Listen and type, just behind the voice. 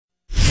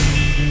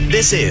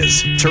This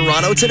is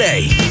Toronto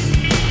Today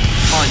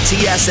on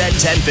TSN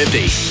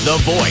 1050, the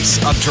voice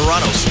of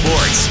Toronto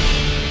sports.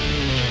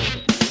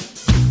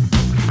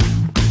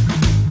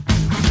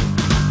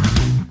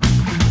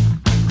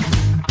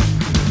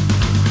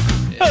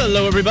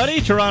 Hello,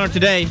 everybody. Toronto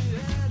Today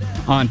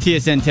on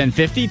TSN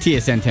 1050,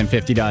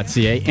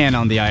 tsn1050.ca, and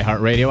on the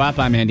iHeartRadio app.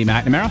 I'm Andy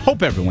McNamara.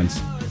 Hope everyone's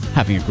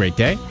having a great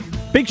day.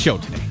 Big show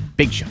today.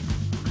 Big show.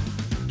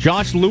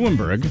 Josh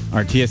Lewenberg,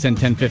 our TSN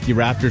 1050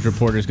 Raptors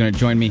reporter, is going to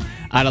join me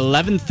at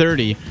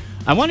 11:30.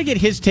 I want to get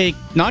his take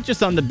not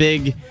just on the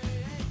big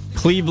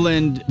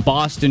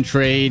Cleveland-Boston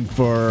trade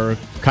for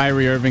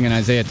Kyrie Irving and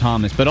Isaiah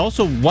Thomas, but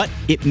also what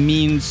it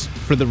means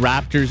for the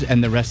Raptors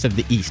and the rest of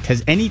the East.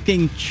 Has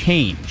anything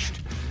changed?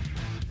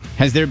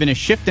 Has there been a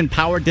shift in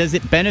power? Does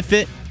it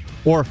benefit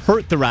or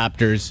hurt the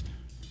Raptors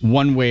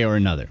one way or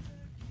another?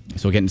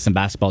 So we'll get into some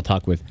basketball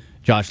talk with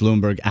Josh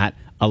Lewenberg at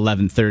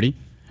 11:30.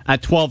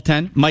 At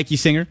 12:10, Mikey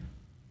Singer,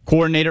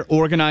 coordinator,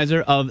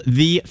 organizer of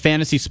the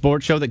Fantasy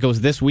Sports Show that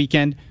goes this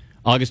weekend,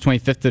 August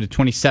 25th to the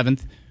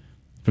 27th,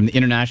 from the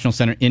International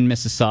Center in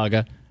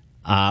Mississauga.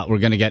 We're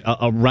going to get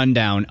a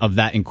rundown of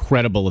that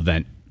incredible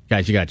event.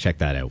 Guys, you got to check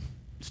that out.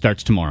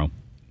 Starts tomorrow.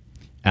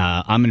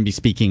 I'm going to be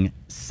speaking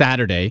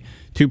Saturday,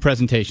 2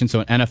 presentations,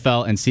 so an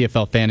NFL and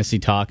CFL fantasy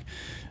talk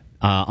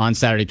on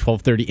Saturday,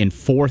 12:30 and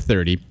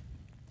 4:30.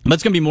 But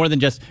it's going to be more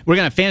than just, we're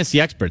going to have fantasy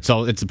experts,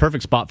 so it's the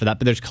perfect spot for that.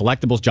 But there's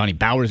collectibles. Johnny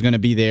Bauer's going to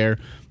be there.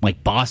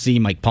 Mike Bossy,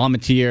 Mike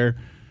Palmetier.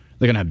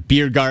 They're going to have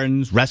beer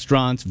gardens,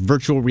 restaurants,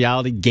 virtual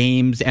reality,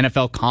 games,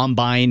 NFL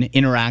Combine,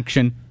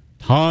 interaction.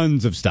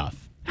 Tons of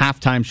stuff.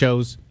 Halftime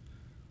shows.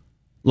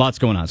 Lots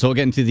going on. So we'll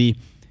get into the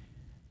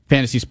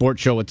Fantasy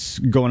Sports Show, what's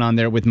going on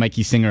there with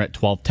Mikey Singer at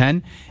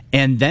 12:10.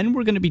 And then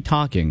we're going to be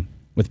talking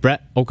with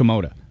Brett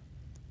Okamoto,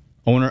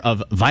 owner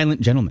of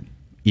Violent Gentlemen,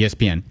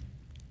 ESPN,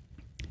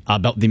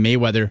 about the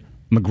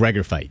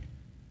Mayweather-McGregor fight.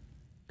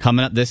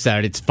 Coming up this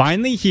Saturday. It's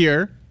finally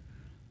here.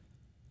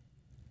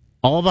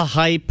 All the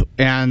hype,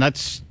 and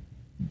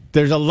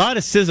there's a lot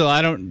of sizzle.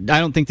 I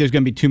don't think there's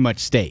going to be too much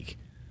stake.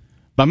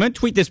 But I'm going to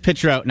tweet this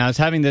picture out, and I was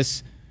having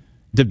this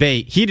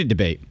heated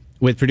debate,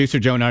 with producer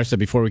Joe Narsa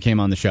before we came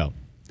on the show.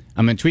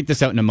 I'm going to tweet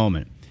this out in a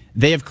moment.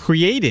 They have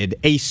created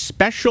a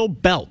special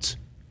belt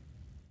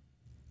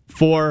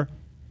for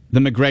the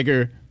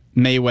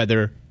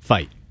McGregor-Mayweather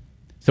fight.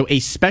 So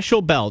a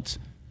special belt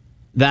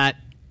that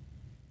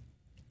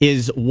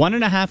is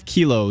 1.5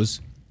 kilos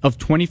of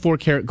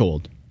 24-karat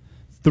gold,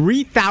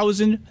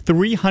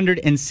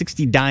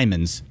 3,360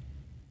 diamonds,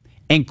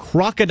 and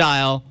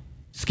crocodile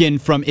skin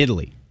from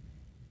Italy.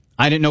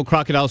 I didn't know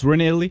crocodiles were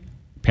in Italy.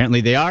 Apparently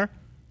they are.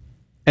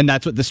 And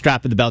that's what the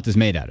strap of the belt is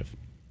made out of.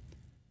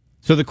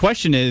 So the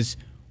question is,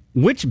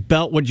 which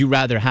belt would you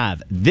rather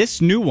have?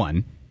 This new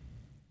one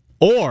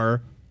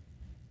or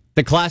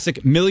the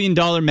classic $1 Million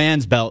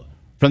Man's belt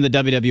from the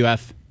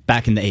WWF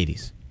back in the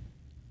 80s?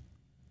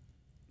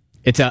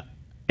 It's a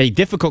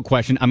difficult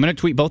question. I'm going to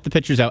tweet both the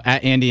pictures out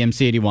at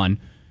AndyMC81.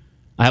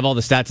 I have all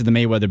the stats of the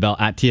Mayweather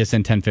belt at TSN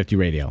 1050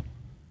 Radio.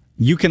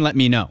 You can let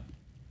me know.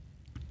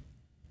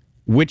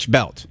 Which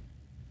belt?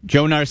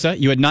 Joe Narsa,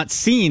 you had not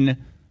seen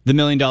the $1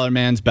 Million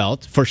Man's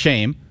belt. For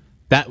shame.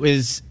 That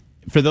was,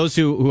 for those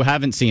who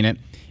haven't seen it,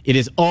 it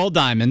is all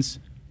diamonds,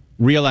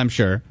 real I'm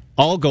sure,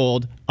 all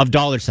gold, of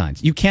dollar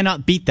signs. You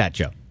cannot beat that,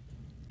 Joe.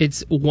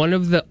 It's one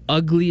of the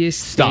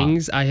ugliest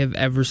things I have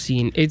ever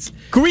seen. It's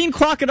green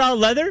crocodile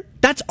leather.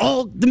 That's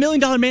all. The $1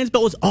 Million Man's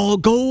belt was all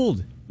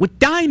gold with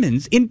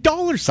diamonds in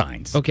dollar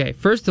signs. Okay,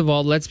 first of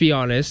all, let's be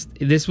honest.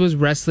 This was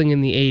wrestling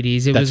in the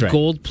 80s. It was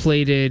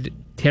gold-plated,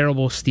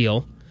 terrible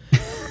steel.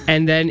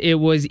 And then it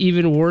was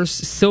even worse,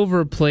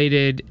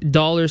 silver-plated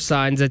dollar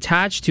signs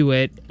attached to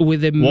it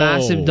with a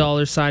massive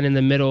dollar sign in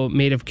the middle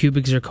made of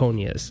cubic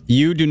zirconias.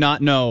 You do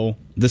not know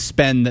the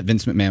spend that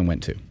Vince McMahon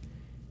went to.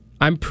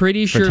 I'm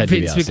pretty sure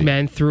Vince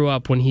McMahon threw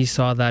up when he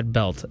saw that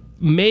belt.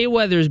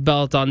 Mayweather's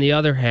belt, on the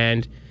other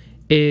hand,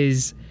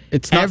 it's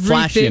not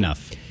flashy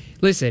enough.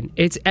 Listen,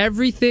 it's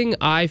everything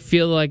I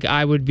feel like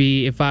I would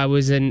be if I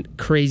was a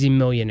crazy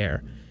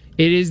millionaire.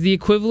 It is the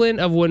equivalent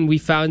of when we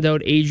found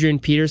out Adrian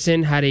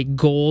Peterson had a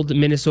gold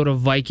Minnesota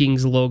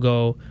Vikings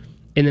logo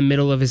in the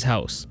middle of his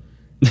house.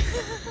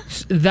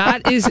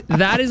 That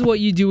is what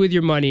you do with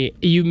your money.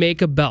 You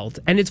make a belt.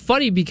 And it's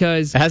funny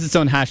because... It has its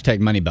own hashtag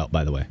money belt,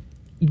 by the way.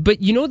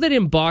 But you know that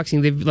in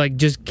boxing, they've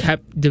just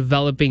kept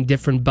developing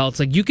different belts.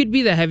 Like, you could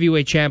be the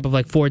heavyweight champ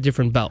of 4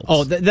 different belts.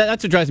 Oh,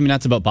 that's what drives me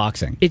nuts about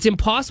boxing. It's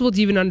impossible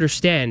to even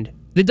understand.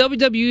 The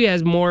WWE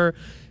has more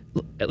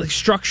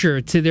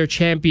structure to their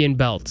champion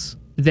belts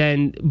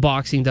than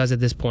boxing does at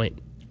this point.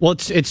 Well,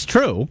 it's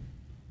true.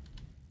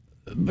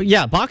 But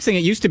yeah, boxing,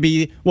 it used to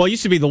be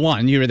the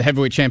one. You were the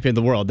heavyweight champion of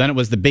the world. Then it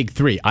was the big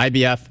 3,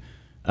 IBF,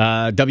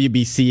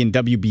 WBC, and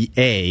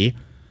WBA.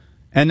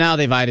 And now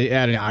they've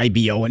added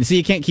IBO, and so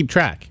you can't keep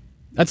track.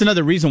 That's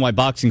another reason why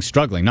boxing's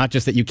struggling. Not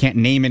just that you can't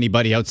name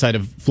anybody outside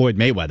of Floyd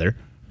Mayweather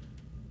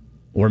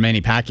or Manny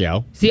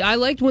Pacquiao. See, I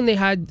liked when they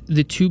had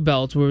the 2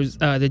 belts, where it was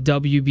the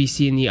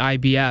WBC and the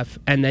IBF,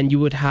 and then you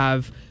would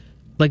have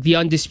the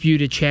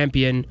undisputed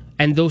champion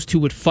and those two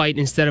would fight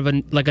instead of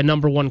a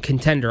number one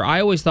contender.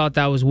 I always thought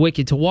that was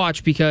wicked to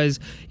watch because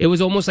it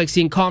was almost like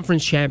seeing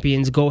conference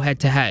champions go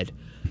head to head.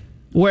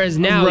 Whereas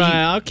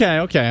now, okay,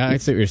 I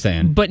see what you're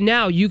saying. But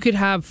now you could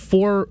have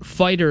 4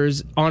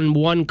 fighters on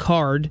one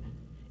card,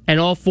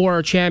 and all 4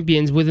 are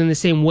champions within the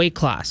same weight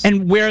class.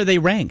 And where are they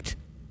ranked?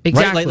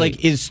 Exactly.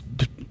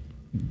 Right?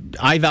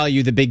 I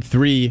value the big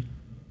 3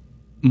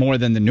 more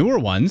than the newer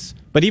ones,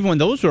 but even when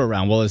those were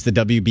around, is the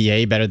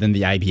WBA better than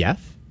the IBF?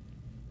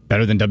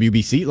 Better than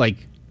WBC?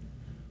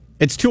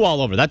 It's too all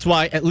over. That's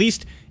why, at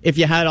least if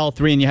you had all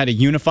 3 and you had a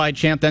unified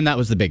champ, then that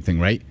was the big thing,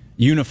 right?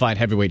 Unified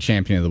heavyweight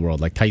champion of the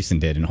world, like Tyson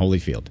did in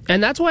Holyfield.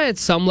 And that's why, at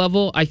some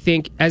level, I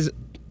think as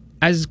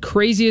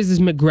crazy as this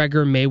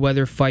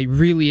McGregor-Mayweather fight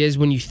really is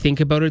when you think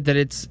about it, that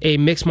it's a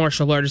mixed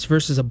martial artist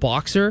versus a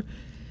boxer,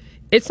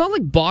 it's not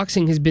like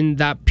boxing has been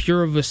that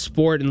pure of a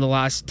sport in the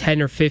last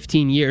 10 or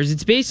 15 years.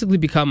 It's basically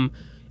become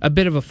a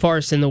bit of a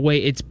farce in the way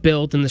it's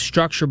built and the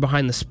structure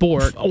behind the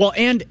sport. Well,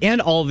 and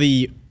all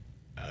the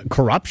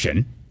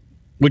corruption,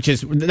 which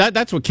is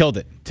that's what killed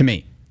it to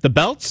me. The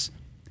belts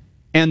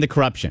and the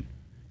corruption.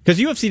 Because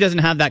UFC doesn't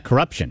have that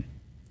corruption,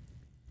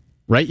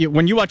 right?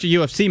 When you watch a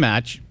UFC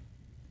match,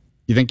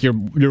 you think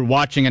you're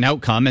watching an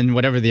outcome, and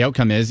whatever the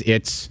outcome is,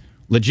 it's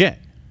legit.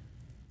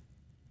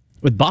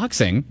 With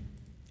boxing,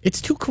 it's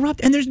too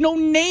corrupt, and there's no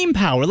name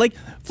power. Like,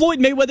 Floyd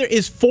Mayweather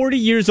is 40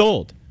 years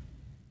old.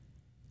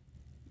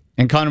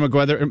 And Conor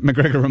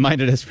McGregor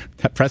reminded us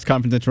at press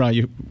conference in Toronto,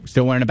 you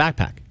still wearing a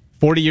backpack.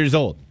 40 years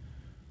old.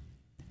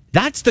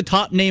 That's the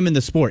top name in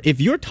the sport. If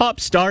your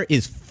top star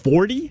is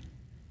 40,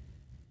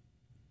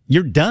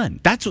 you're done.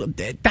 That's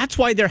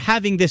why they're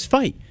having this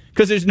fight,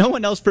 because there's no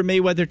one else for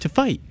Mayweather to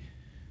fight.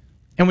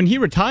 And when he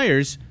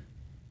retires,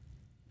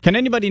 can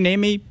anybody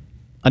name me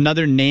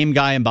another name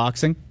guy in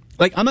boxing?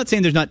 I'm not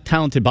saying there's not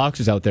talented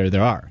boxers out there.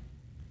 There are,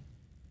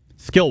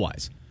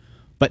 skill-wise.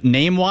 But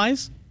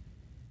name-wise,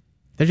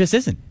 there just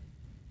isn't.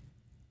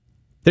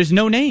 There's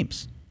no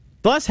names.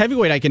 The last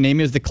heavyweight I can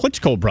name is the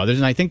Klitschko brothers,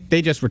 and I think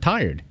they just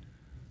retired.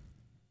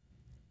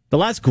 The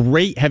last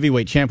great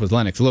heavyweight champ was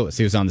Lennox Lewis.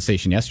 He was on the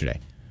station yesterday.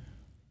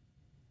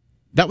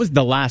 That was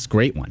the last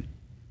great one.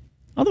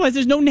 Otherwise,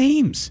 there's no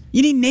names.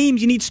 You need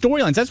names. You need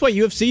storylines. That's why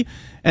UFC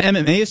and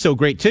MMA is so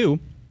great, too.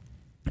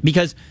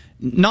 Because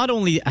not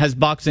only has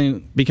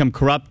boxing become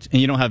corrupt and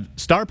you don't have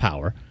star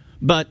power,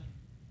 but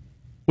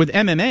with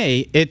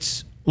MMA,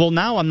 it's,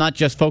 now I'm not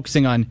just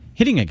focusing on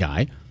hitting a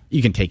guy.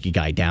 You can take a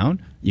guy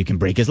down. You can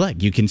break his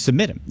leg. You can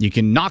submit him. You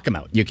can knock him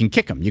out. You can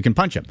kick him. You can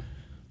punch him.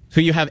 So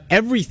you have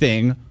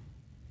everything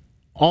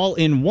all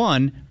in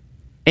one,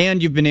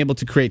 and you've been able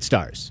to create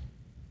stars.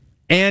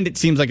 And it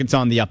seems like it's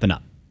on the up and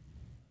up.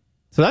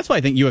 So that's why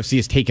I think UFC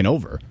has taken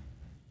over.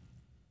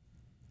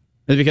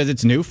 It's because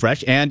it's new,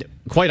 fresh, and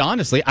quite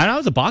honestly, I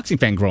was a boxing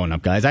fan growing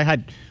up, guys. I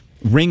had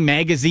Ring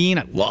Magazine.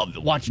 I loved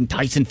watching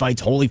Tyson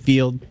fights,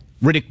 Holyfield,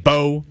 Riddick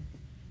Bowe,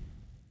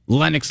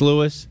 Lennox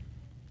Lewis.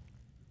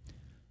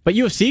 But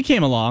UFC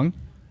came along,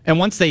 and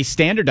once they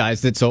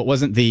standardized it so it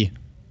wasn't the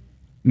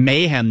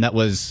mayhem that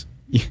was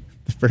the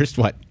first,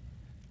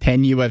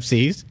 10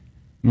 UFCs,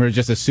 where it was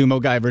just a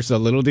sumo guy versus a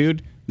little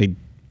dude, they'd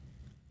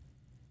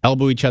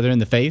elbow each other in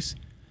the face.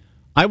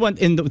 I went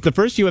in the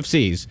first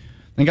UFCs,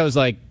 I think I was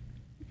 10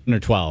 or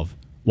 12,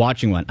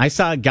 watching one. I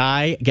saw a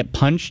guy get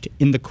punched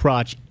in the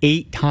crotch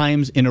 8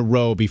 times in a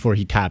row before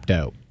he tapped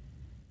out.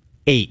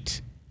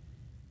 8.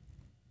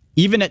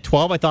 Even at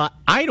 12, I thought,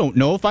 I don't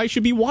know if I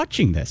should be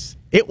watching this.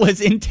 It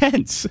was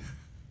intense.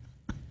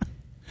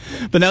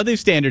 But now they've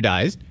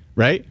standardized,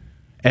 right?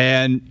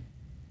 And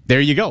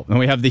there you go. And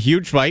we have the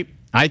huge fight.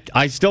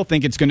 I still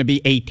think it's going to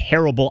be a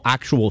terrible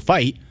actual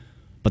fight,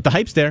 but the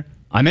hype's there.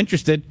 I'm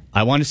interested.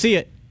 I want to see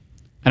it.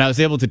 And I was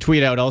able to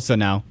tweet out also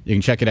now. You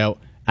can check it out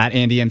at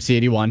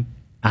AndyMC81,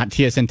 at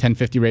TSN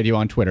 1050 Radio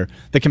on Twitter.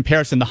 The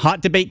comparison, the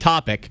hot debate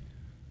topic.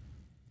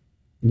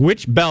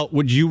 Which belt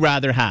would you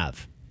rather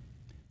have?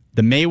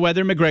 The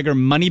Mayweather-McGregor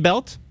money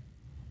belt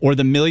or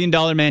the $1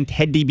 Million Man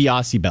Ted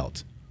DiBiase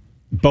belt?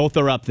 Both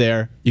are up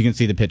there. You can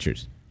see the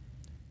pictures.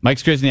 Mike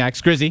Skrizniak.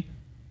 Skrizzy,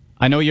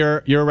 I know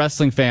you're a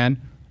wrestling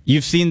fan.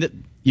 You've seen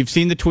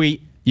the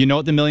tweet. You know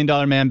what the $1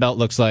 Million Man belt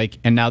looks like,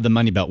 and now the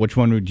money belt. Which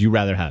one would you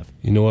rather have?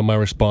 You know what my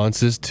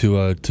response is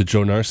to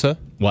Joe Narsa?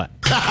 What?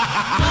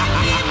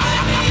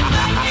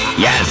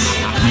 Yes.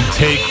 You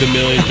take the $1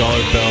 Million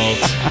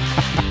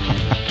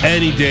belt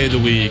any day of the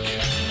week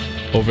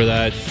over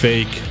that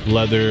fake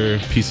leather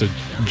piece of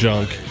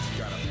junk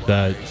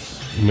that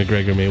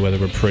McGregor Mayweather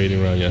were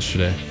parading around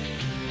yesterday.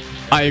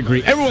 I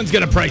agree. Everyone's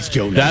going to price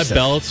Joe Narsa. That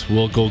belt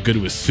will go good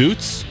with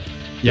suits.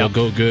 Yep.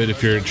 Will go good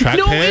if you're in track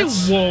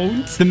pants. No, it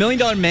won't. The $1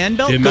 Million Man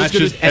belt It goes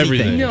good matches with anything.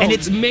 everything. No, And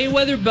it's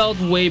Mayweather belt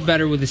way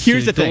better with a suit.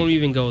 Here's the thing. Don't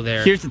even go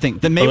there. Here's the thing.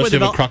 The Unless Mayweather you have a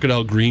belt.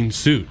 crocodile green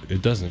suit.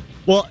 It doesn't.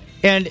 Well,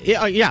 and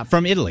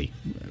from Italy.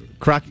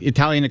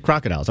 Italian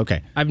crocodiles.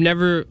 Okay. I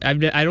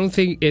don't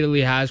think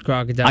Italy has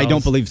crocodiles. I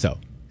don't believe so.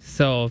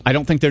 So I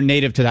don't think they're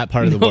native to that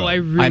part of the No, world. I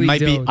really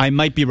don't. I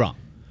might be wrong.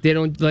 they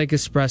don't like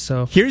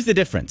espresso. Here's the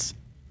difference.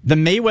 The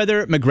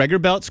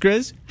Mayweather-McGregor belt,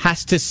 Skriz,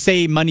 has to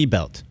say money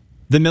belt.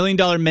 The $1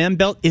 Million Man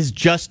belt is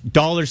just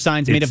dollar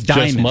signs made of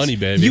diamonds. It's just money,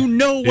 baby. You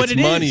know what it's it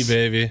is. money,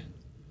 baby.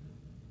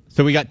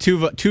 So we got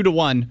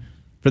 2-1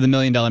 for the $1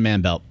 Million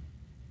Man belt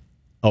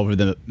over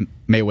the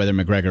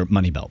Mayweather-McGregor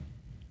money belt.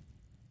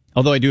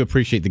 Although I do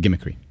appreciate the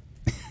gimmickry.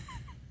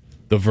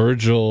 The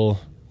Virgil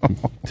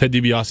Ted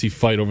DiBiase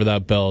fight over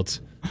that belt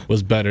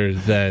was better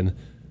than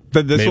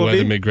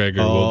Mayweather-McGregor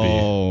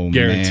will be.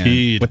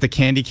 Guaranteed. Man. With the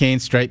candy cane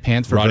striped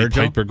pants for Roddy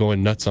Virgil. Piper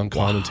going nuts on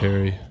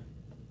commentary. Wow.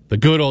 The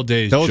good old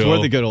days, Those Joe. were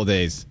the good old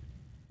days.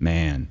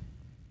 Man.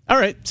 All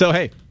right. So,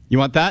 hey, you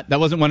want that?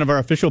 That wasn't one of our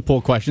official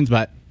poll questions,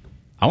 but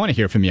I want to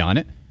hear from you on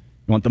it.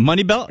 You want the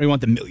money belt or you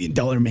want the $1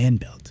 Million Man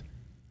belt?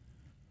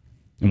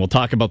 And we'll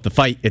talk about the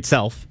fight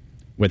itself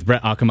with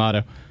Brett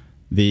Akamoto,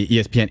 the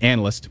ESPN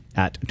analyst,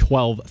 at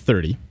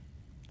 12:30.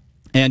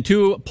 And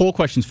 2 poll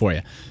questions for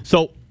you.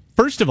 So,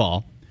 first of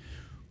all,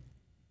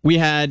 we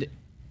had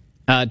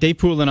Dave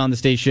Poulin on the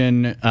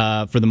station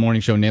for the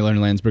morning show, Naylor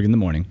and Landsberg in the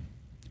morning.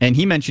 And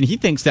he mentioned he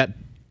thinks that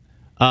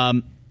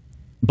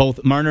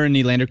both Marner and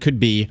Nylander could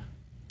be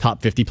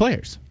top 50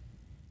 players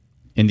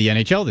in the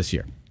NHL this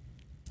year.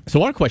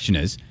 So our question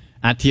is,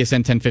 at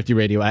TSN 1050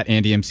 Radio, at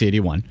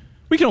AndyMC81,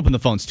 we can open the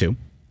phones too.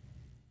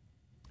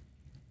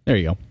 There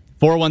you go.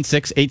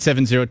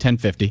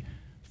 416-870-1050.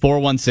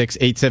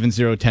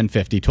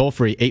 416-870-1050. Toll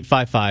free,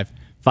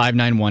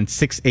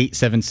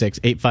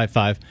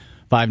 855-591-6876.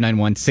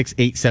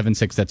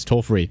 855-591-6876. That's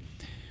toll free.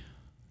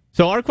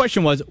 So our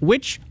question was,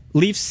 which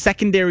Leafs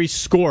secondary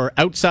scorer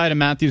outside of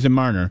Matthews and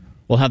Marner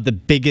will have the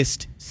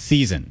biggest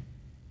season?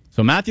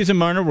 So Matthews and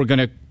Marner, we're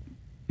gonna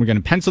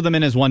pencil them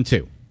in as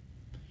 1-2.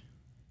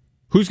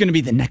 Who's going to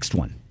be the next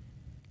one?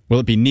 Will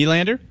it be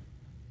Nylander,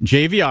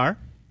 JVR,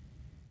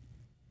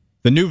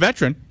 the new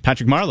veteran,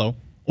 Patrick Marleau,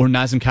 or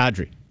Nazem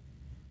Kadri?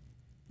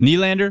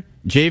 Nylander,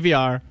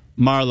 JVR,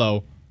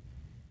 Marleau,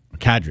 or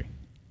Kadri?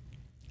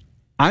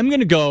 I'm going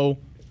to go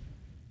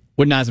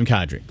with Nazem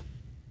Kadri.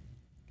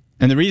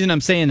 And the reason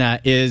I'm saying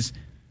that is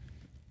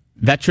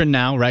veteran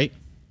now, right?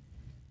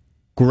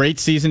 Great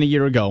season a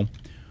year ago.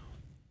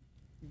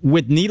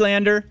 With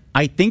Nylander,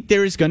 I think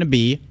there is going to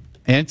be,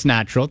 and it's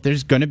natural,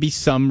 there's going to be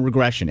some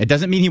regression. It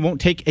doesn't mean he won't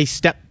take a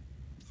step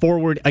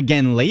forward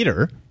again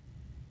later,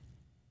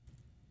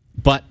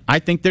 but I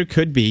think there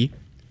could be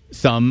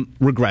some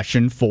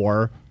regression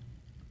for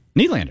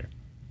Nylander.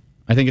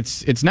 I think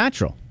it's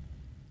natural.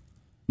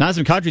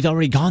 Nazem Kadri's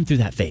already gone through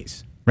that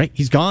phase, right?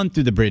 He's gone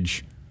through the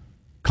bridge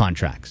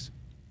contracts.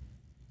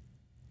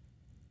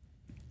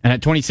 And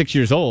at 26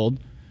 years old,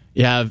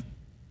 you have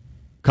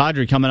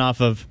Kadri coming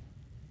off of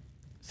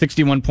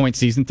 61-point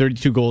season,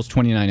 32 goals,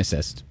 29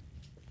 assists.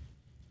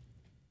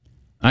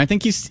 I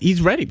think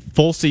he's ready.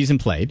 Full season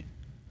played.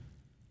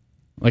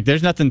 Like,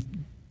 there's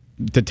nothing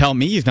to tell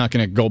me he's not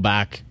going to go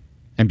back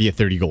and be a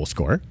 30-goal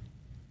scorer.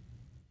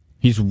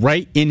 He's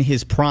right in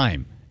his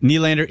prime.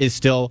 Nylander is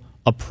still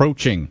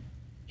approaching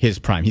his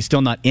prime. He's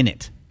still not in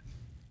it.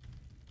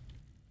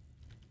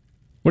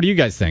 What do you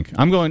guys think?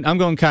 I'm going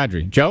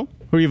Kadri. Joe,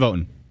 who are you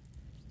voting?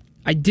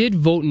 I did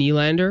vote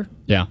Nylander.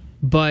 Yeah.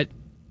 But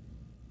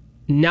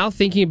now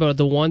thinking about it,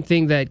 the one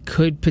thing that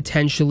could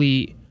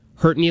potentially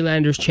hurt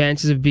Nylander's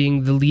chances of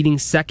being the leading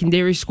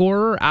secondary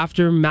scorer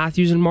after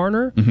Matthews and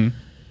Marner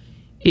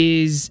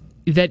is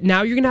that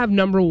now you're going to have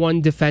number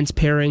one defense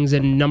pairings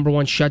and number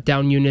one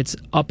shutdown units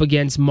up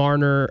against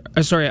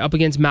up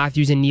against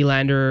Matthews and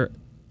Nylander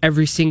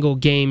every single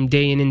game,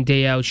 day in and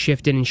day out,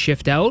 shift in and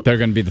shift out. They're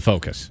going to be the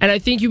focus. And I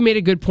think you made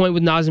a good point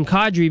with Nazem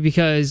Kadri,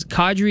 because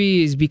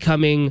Kadri is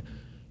becoming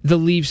the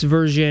Leafs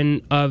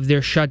version of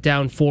their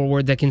shutdown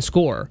forward that can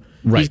score.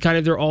 Right. He's kind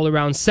of their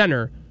all-around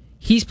center.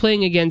 He's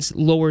playing against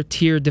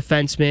lower-tier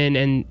defensemen,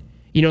 and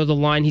the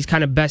line he's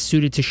kind of best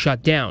suited to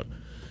shut down.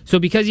 So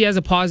because he has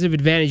a positive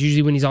advantage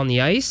usually when he's on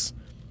the ice,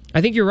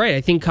 I think you're right.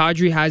 I think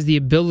Kadri has the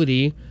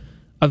ability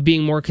of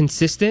being more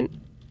consistent,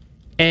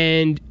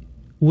 and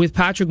with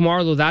Patrick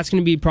Marleau, that's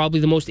going to be probably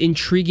the most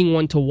intriguing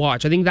one to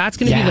watch. I think that's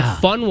going to be the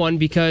fun one,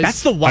 because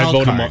that's the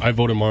wild card. I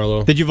voted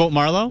Marleau. Did you vote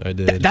Marleau? I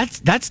did.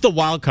 That's the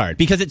wild card,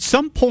 because at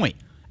some point,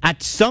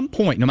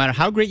 no matter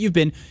how great you've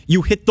been,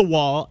 you hit the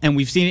wall, and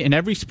we've seen it in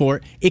every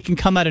sport. It can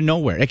come out of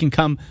nowhere. It can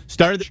come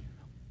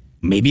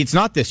maybe it's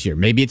not this year.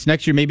 Maybe it's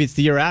next year. Maybe it's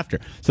the year after.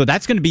 So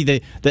that's going to be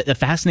the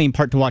fascinating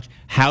part to watch.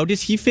 How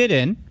does he fit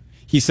in?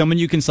 He's someone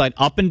you can slide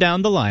up and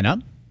down the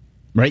lineup,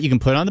 right? You can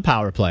put on the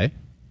power play.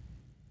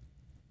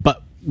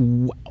 But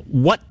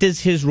what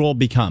does his role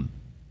become?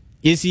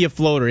 Is he a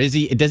floater? Does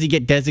he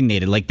get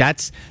designated? Like,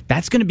 that's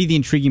going to be the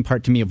intriguing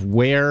part to me of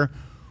where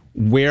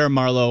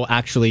Marleau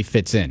actually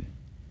fits in.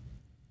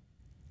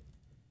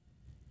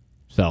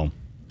 So,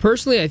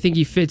 personally, I think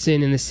he fits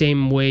in the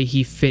same way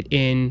he fit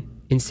in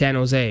San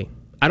Jose.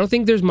 I don't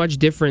think there's much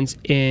difference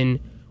in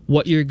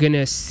what you're going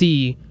to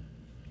see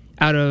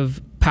out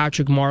of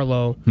Patrick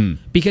Marleau.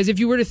 Because if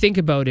you were to think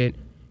about it,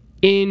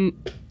 in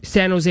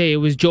San Jose, it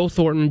was Joe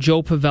Thornton,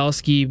 Joe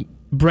Pavelski,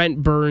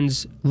 Brent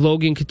Burns,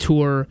 Logan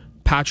Couture,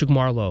 Patrick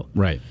Marleau.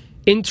 Right.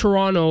 In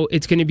Toronto,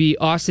 it's going to be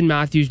Austin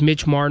Matthews,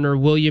 Mitch Marner,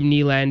 William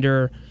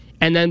Nylander,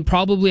 And then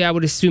probably I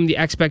would assume the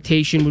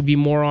expectation would be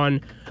more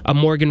on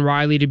Morgan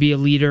Rielly to be a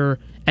leader,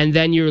 and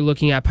then you're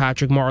looking at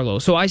Patrick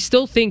Marleau. So I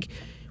still think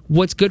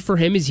what's good for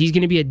him is he's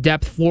going to be a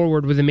depth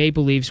forward with the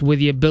Maple Leafs with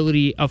the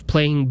ability of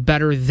playing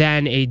better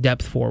than a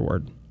depth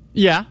forward.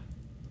 Yeah,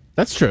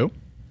 that's true.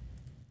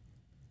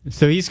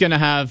 So he's going to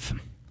have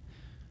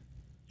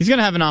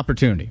an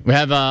opportunity. We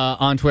have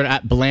on Twitter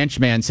at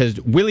Blanchman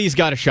says Willie's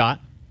got a shot.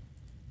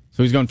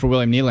 So he's going for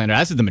William Nylander.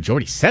 As is the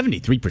majority,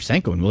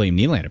 73% going William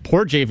Nylander.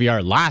 Poor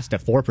JVR last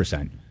at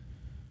 4%.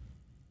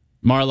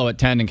 Marleau at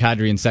 10 and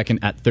Kadri in second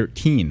at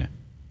 13%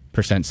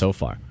 so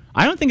far.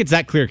 I don't think it's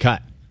that clear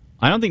cut.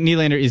 I don't think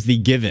Nylander is the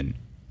given.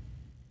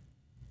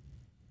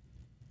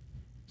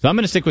 So I'm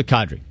going to stick with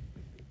Kadri.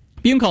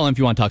 You can call him if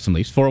you want to talk some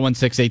Leafs.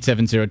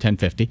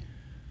 416-870-1050.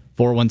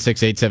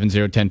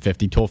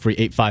 416-870-1050. Toll free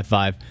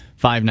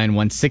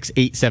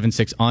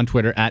 855-591-6876 on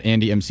Twitter at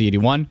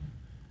AndyMC81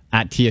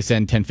 at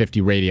TSN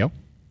 1050 Radio.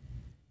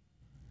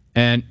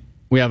 And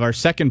we have our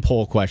second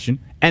poll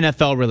question.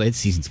 NFL related.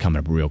 Season's coming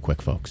up real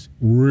quick, folks.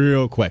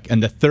 Real quick.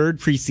 And the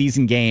third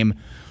preseason game,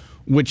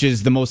 which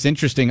is the most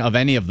interesting of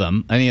any of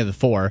them, any of the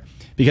four,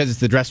 because it's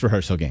the dress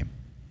rehearsal game.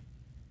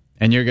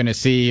 And you're going to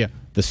see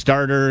the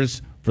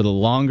starters for the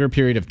longer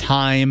period of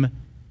time.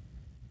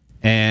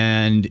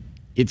 And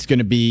it's going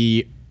to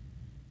be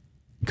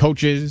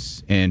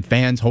coaches and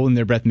fans holding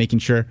their breath, making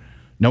sure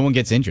no one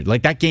gets injured.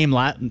 Like that game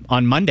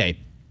on Monday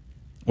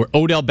where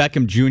Odell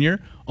Beckham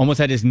Jr. almost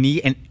had his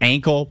knee and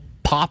ankle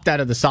popped out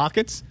of the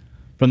sockets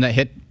from that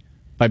hit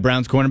by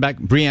Browns cornerback,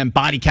 Brian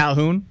Body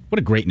Calhoun. What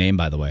a great name,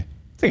 by the way.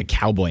 It's like a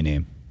cowboy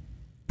name.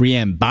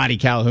 Brian Body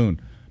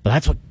Calhoun.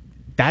 But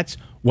that's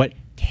what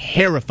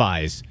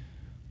terrifies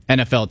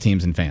NFL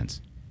teams and fans.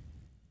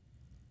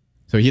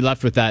 So he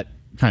left with that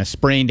kind of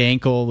sprained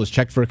ankle, was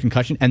checked for a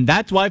concussion. And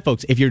that's why,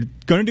 folks, if you're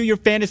going to do your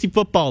fantasy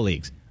football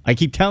leagues, I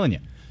keep telling you,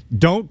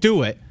 don't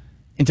do it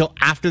until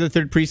after the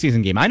third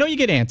preseason game. I know you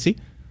get antsy,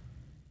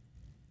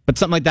 but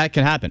something like that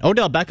can happen.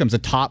 Odell Beckham's a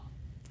top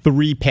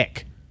 3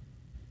 pick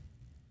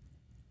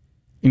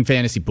in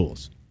fantasy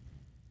pools.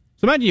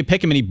 So imagine you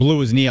pick him and he blew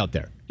his knee out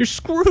there. You're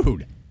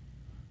screwed.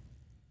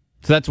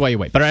 So that's why you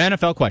wait. But our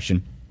NFL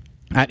question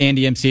at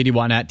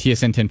AndyMC81 at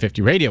TSN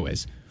 1050 Radio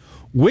is,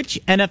 which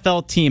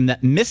NFL team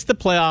that missed the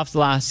playoffs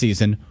last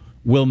season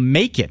will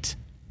make it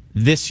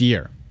this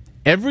year?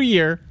 Every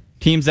year,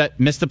 teams that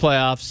miss the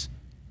playoffs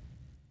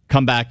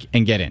come back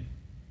and get in,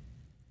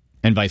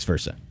 and vice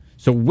versa.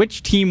 So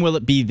which team will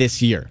it be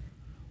this year?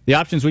 The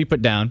options we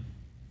put down: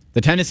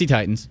 the Tennessee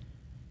Titans,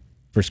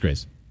 first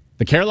Grizz,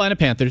 the Carolina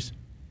Panthers,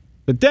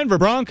 the Denver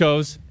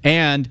Broncos,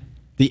 and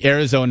the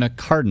Arizona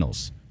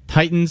Cardinals.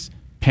 Titans,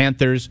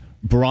 Panthers,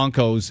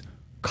 Broncos,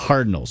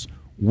 Cardinals.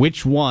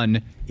 Which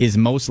one is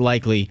most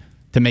likely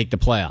to make the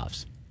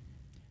playoffs?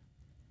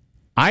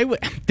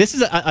 This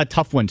is a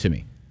tough one to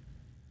me.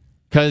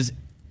 Because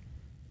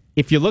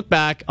if you look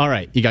back, all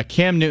right, you got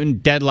Cam Newton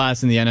dead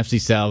last in the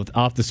NFC South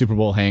off the Super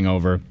Bowl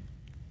hangover.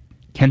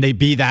 Can they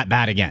be that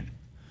bad again?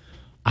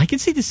 I could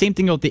say the same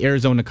thing about the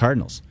Arizona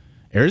Cardinals.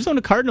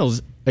 Arizona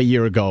Cardinals a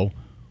year ago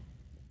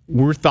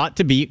were thought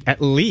to be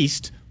at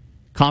least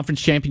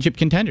conference championship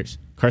contenders.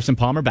 Carson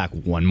Palmer back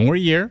one more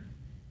year.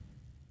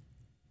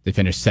 They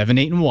finished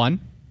 7-8-1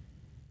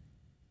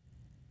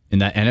 in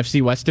that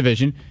NFC West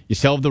division. You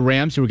still have the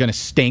Rams, who are going to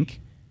stink.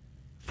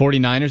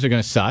 49ers are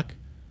going to suck.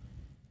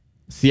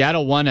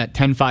 Seattle won at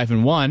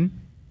 10-5-1.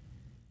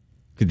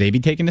 Could they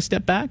be taking a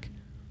step back?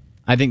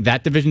 I think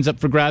that division's up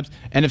for grabs.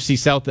 NFC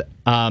South,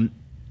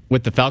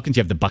 with the Falcons,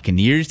 you have the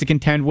Buccaneers to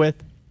contend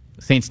with.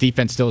 Saints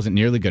defense still isn't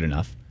nearly good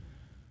enough.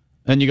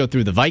 Then you go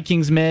through the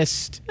Vikings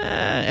missed.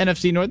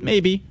 NFC North,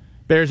 maybe.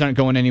 Bears aren't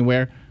going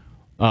anywhere.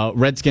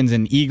 Redskins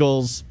and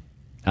Eagles.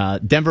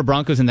 Denver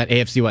Broncos in that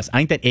AFC West. I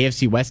think that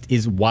AFC West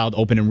is wide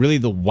open, and really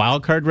the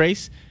wild card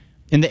race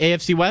in the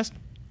AFC West,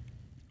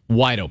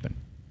 wide open.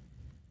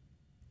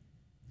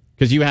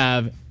 Because you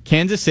have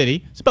Kansas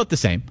City, it's about the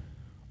same.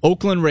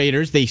 Oakland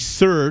Raiders, they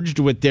surged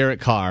with Derek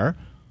Carr.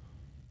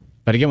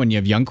 But again, when you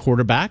have young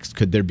quarterbacks,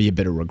 could there be a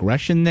bit of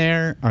regression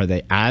there? Are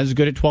they as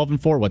good at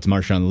 12-4? What's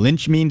Marshawn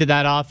Lynch mean to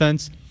that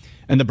offense?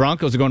 And the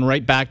Broncos are going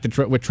right back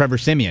to with Trevor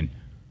Siemian,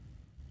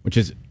 which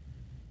is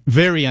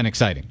very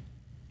unexciting.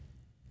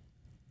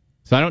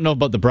 So I don't know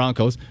about the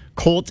Broncos.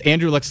 Colts,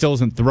 Andrew Luck still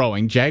isn't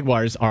throwing.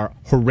 Jaguars are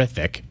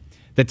horrific.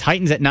 The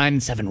Titans at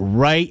 9-7,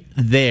 right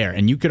there.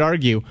 And you could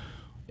argue,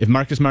 if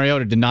Marcus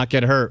Mariota did not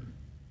get hurt,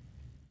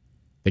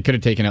 they could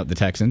have taken out the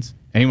Texans.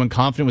 Anyone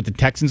confident with the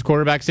Texans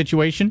quarterback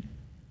situation?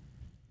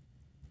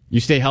 You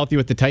stay healthy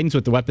with the Titans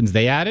with the weapons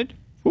they added?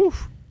 Whew.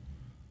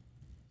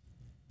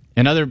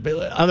 And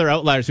other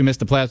outliers who missed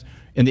the playoffs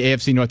in the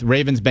AFC North: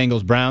 Ravens,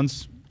 Bengals,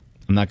 Browns.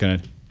 I'm not going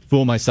to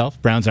fool myself.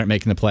 Browns aren't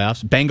making the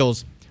playoffs.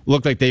 Bengals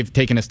look like they've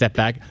taken a step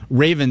back.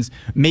 Ravens,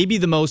 maybe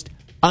the most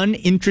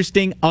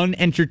uninteresting,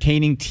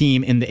 unentertaining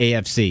team in the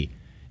AFC.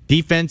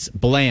 Defense,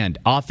 bland.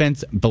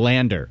 Offense,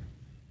 blander.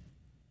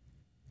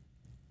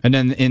 And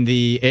then in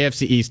the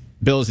AFC East,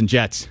 Bills and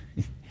Jets,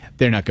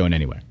 they're not going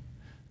anywhere.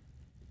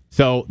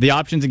 So the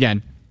options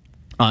again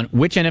on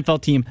which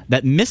NFL team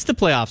that missed the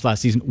playoffs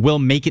last season will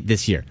make it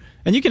this year.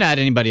 And you can add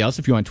anybody else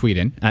if you want to tweet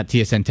in at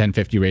TSN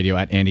 1050 Radio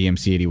at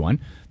AndyMC81.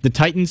 The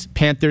Titans,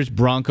 Panthers,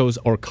 Broncos,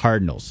 or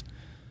Cardinals.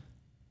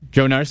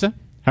 Joe Narsa,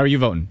 how are you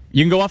voting?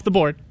 You can go off the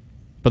board,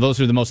 but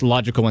those are the most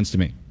logical ones to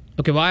me.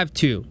 Okay, well, I have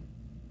two.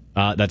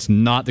 That's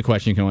not the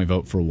question. You can only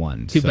vote for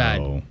one. Too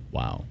bad.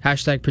 Wow.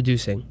 Hashtag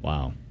producing.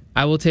 Wow.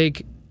 I will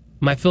take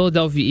my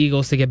Philadelphia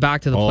Eagles to get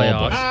back to the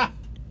playoffs.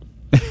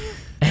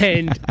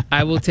 And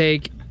I will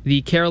take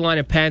the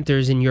Carolina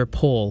Panthers in your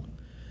poll.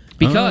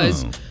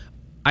 Because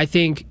I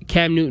think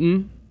Cam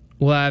Newton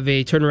will have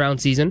a turnaround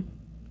season.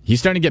 He's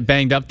starting to get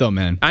banged up, though,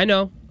 man. I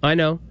know.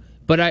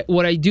 But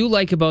what I do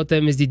like about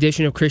them is the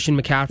addition of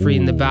Christian McCaffrey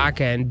in the back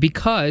end,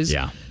 because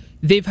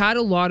they've had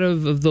a lot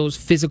of those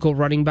physical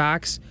running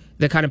backs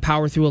that kind of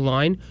power through a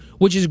line,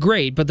 which is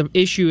great. But the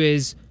issue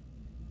is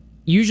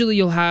usually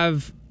you'll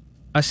have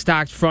a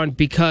stacked front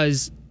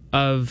because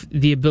of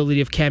the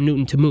ability of Cam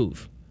Newton to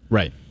move.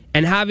 Right.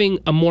 And having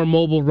a more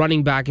mobile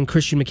running back in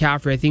Christian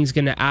McCaffrey, I think, is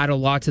going to add a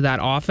lot to that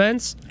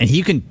offense. And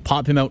you can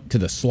pop him out to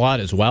the slot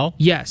as well.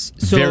 Yes.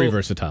 So, very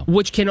versatile.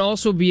 Which can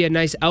also be a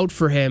nice out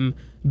for him,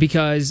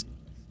 because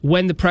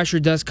when the pressure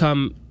does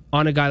come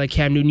on a guy like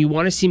Cam Newton, you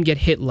want to see him get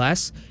hit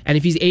less. And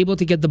if he's able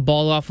to get the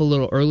ball off a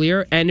little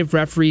earlier, and if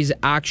referees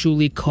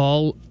actually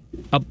call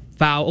a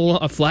foul,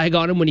 a flag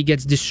on him when he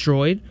gets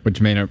destroyed.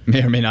 Which may or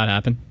may not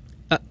happen.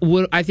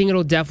 I think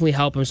it'll definitely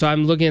help him. So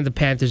I'm looking at the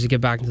Panthers to get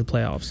back into the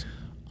playoffs.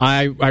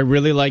 I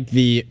really like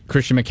the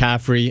Christian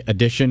McCaffrey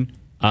addition.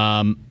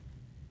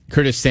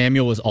 Curtis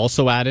Samuel was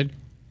also added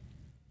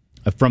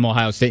from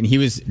Ohio State, and he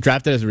was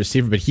drafted as a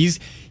receiver, but he's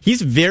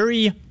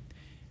very,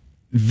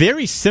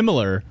 very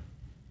similar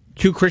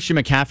to Christian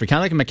McCaffrey, kind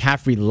of like a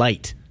McCaffrey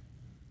light.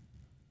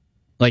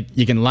 Like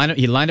he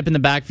lined up in the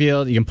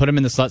backfield, you can put him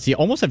in the slot. So you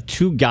almost have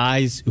two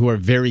guys who are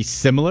very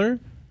similar.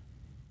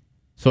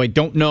 So I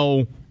don't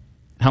know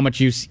how much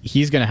use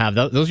he's going to have.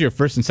 Those are your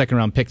first and second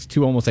round picks,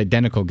 two almost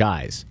identical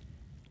guys.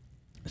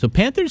 So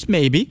Panthers,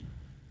 maybe.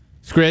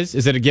 Skriz,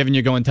 is it a given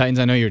you're going Titans?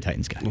 I know you're a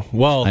Titans guy.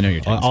 Well, I know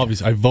you're Titans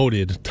obviously, I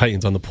voted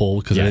Titans on the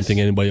poll because I didn't think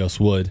anybody else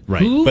would.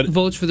 Right. Who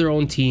votes for their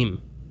own team?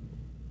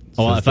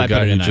 Oh, if I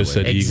put it in, just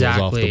said Eagles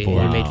off the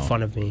board. They made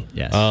fun of me.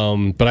 Yes.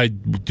 But I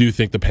do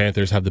think the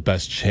Panthers have the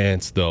best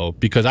chance, though,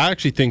 because I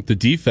actually think the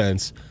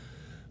defense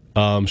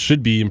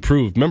should be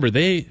improved. Remember,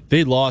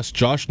 they lost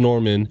Josh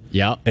Norman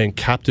and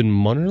Captain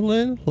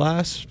Munnerlyn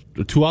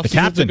two off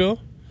seasons ago.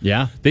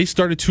 Yeah. They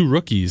started two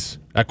rookies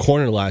at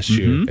corner last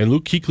year, and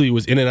Luke Kuechly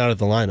was in and out of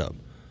the lineup.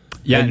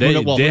 Yeah, and they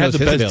had the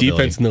best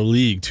defense in the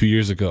league 2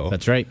 years ago.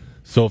 That's right.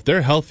 So if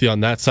they're healthy on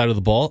that side of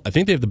the ball, I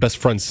think they have the best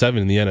front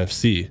seven in the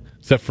NFC,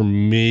 except for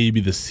maybe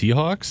the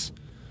Seahawks.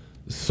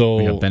 So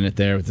we got Bennett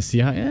there with the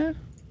Seahawks.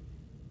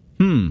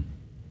 Yeah.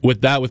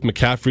 With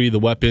McCaffrey, the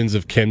weapons,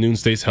 if Cam Newton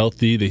stays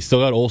healthy, they still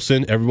got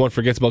Olsen. Everyone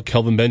forgets about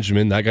Kelvin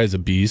Benjamin. That guy's a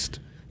beast.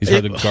 He's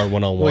hard to guard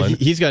one-on-one. Well,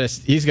 he's got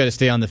to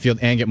stay on the field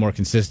and get more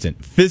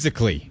consistent.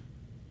 Physically,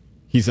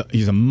 he's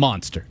a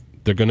monster.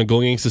 They're going to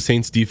go against the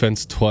Saints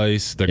defense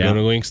twice. They're going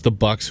to go against the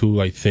Bucs, who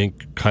I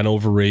think kind of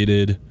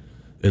overrated.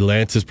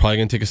 Atlanta's probably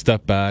going to take a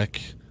step back.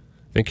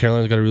 I think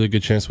Carolina's got a really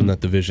good chance to win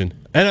that division.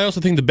 And I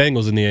also think the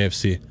Bengals in the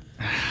AFC.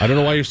 I don't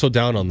know why you're so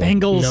down on them.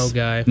 Bengals? No,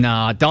 guy.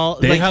 Nah,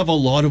 they have a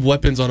lot of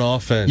weapons on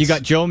offense. You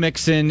got Joe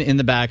Mixon in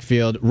the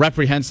backfield,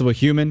 reprehensible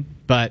human,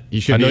 but you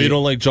should. I know you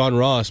don't like John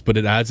Ross, but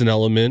it adds an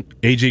element.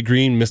 AJ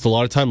Green missed a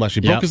lot of time last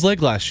year. Broke his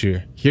leg last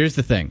year. Here's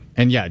the thing,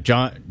 and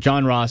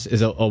John Ross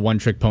is a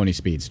one-trick pony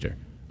speedster.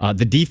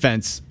 The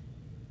defense,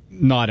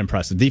 not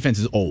impressive. The defense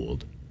is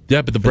old.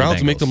 Yeah, but the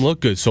Browns make them look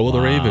good. So will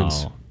the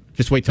Ravens.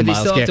 Just wait till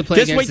Miles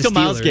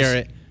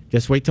Garrett.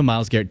 Just wait till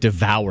Miles Garrett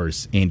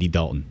devours Andy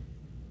Dalton.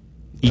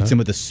 Eats him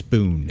with a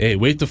spoon. Hey,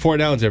 wait to 4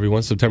 downs,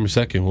 everyone. September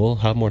 2nd. We'll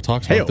have more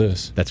talks about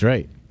this. That's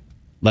right.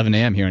 11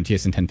 a.m. here on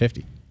TSN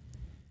 1050.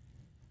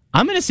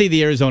 I'm going to say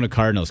the Arizona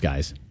Cardinals,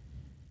 guys.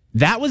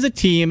 That was a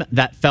team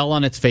that fell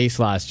on its face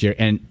last year,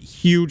 and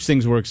huge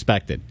things were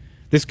expected.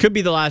 This could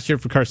be the last year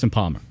for Carson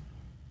Palmer.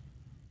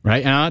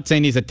 Right? And I'm not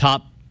saying he's a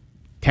top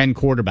 10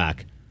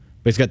 quarterback,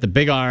 but he's got the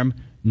big arm,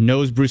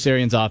 knows Bruce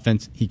Arians'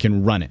 offense. He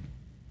can run it.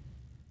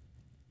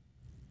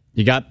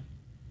 You got...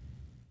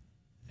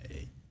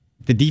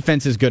 The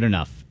defense is good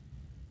enough.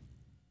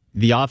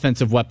 The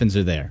offensive weapons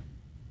are there.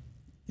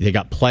 They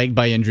got plagued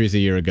by injuries a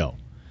year ago.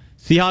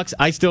 Seahawks,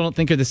 I still don't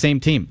think are the same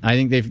team. I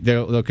think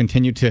they'll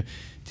continue to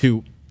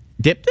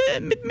dip.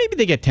 Maybe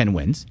they get 10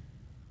 wins.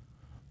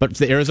 But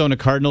the Arizona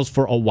Cardinals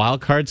for a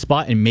wild card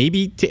spot, and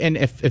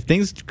if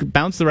things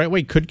bounce the right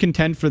way, could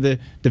contend for the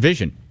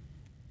division.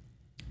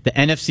 The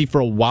NFC for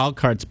a wild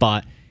card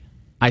spot,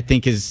 I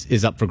think,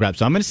 is up for grabs.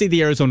 So I'm going to say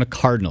the Arizona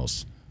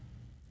Cardinals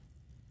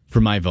for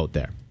my vote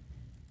there.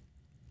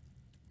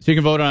 So you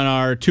can vote on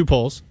our 2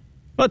 polls.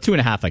 Well,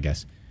 2.5, I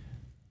guess.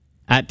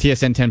 At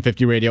TSN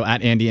 1050 Radio,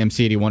 at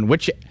AndyMC81.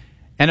 Which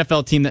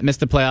NFL team that missed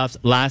the playoffs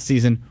last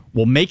season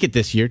will make it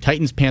this year?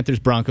 Titans, Panthers,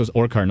 Broncos,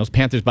 or Cardinals.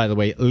 Panthers, by the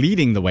way,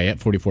 leading the way at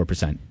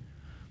 44%.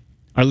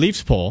 Our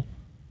Leafs poll.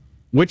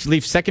 which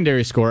Leafs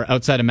secondary scorer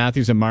outside of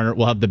Matthews and Marner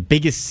will have the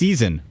biggest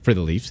season for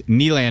the Leafs?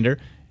 Nylander,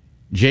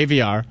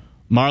 JVR,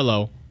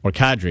 Marleau, or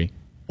Kadri?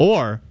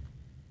 Or,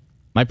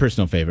 my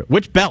personal favorite,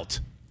 which belt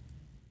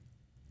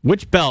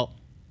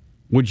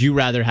would you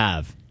rather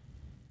have?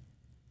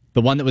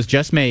 The one that was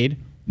just made,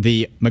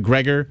 the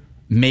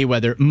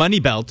McGregor-Mayweather money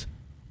belt,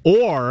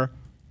 or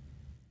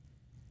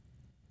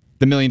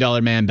the $1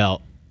 Million Man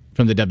belt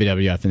from the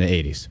WWF in the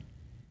 80s?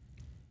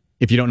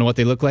 If you don't know what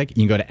they look like, you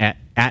can go to at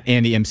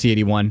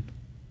AndyMC81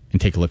 and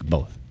take a look at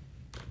both.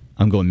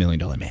 I'm going $1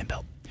 Million Man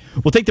belt.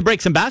 We'll take the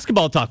break. Some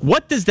basketball talk.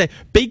 What does the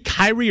big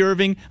Kyrie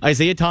Irving,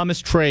 Isaiah Thomas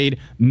trade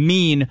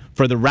mean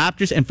for the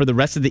Raptors and for the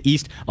rest of the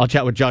East? I'll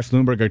chat with Josh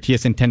Lundberg, our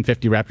TSN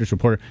 1050 Raptors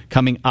reporter,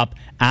 coming up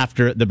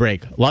after the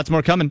break. Lots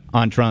more coming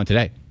on Toronto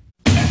Today.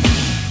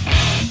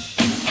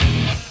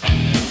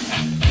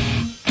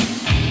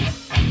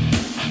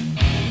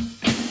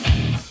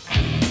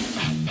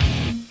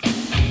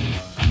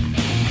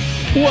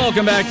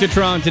 Welcome back to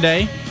Toronto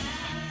Today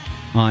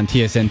on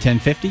TSN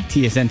 1050,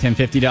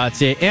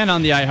 tsn1050.ca, and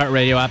on the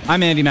iHeartRadio app.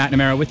 I'm Andy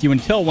McNamara with you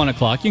until 1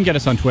 o'clock. You can get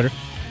us on Twitter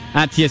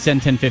at TSN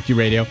 1050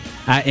 Radio,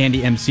 at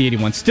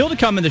AndyMC81. Still to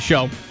come in the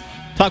show,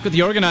 talk with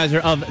the organizer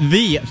of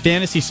the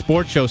Fantasy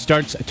Sports Show.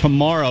 Starts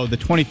tomorrow, the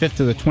 25th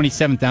to the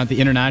 27th, down at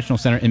the International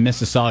Center in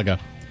Mississauga. Going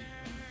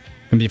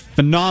to be a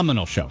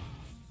phenomenal show.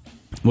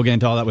 We'll get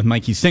into all that with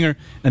Mikey Singer.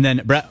 And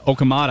then Brett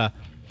Okamata,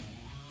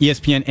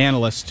 ESPN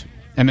analyst,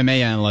 MMA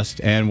analyst,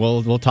 and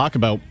we'll talk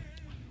about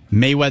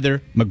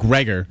Mayweather,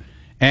 McGregor,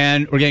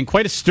 and we're getting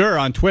quite a stir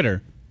on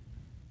Twitter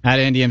at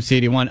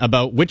AndyMC81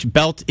 about which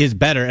belt is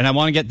better. And I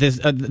want to get this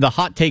the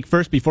hot take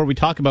first before we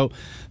talk about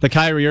the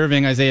Kyrie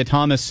Irving, Isaiah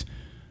Thomas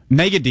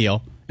mega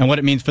deal and what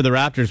it means for the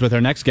Raptors with our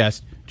next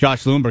guest,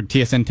 Josh Lundberg,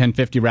 TSN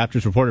 1050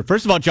 Raptors reporter.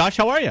 First of all, Josh,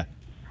 how are you?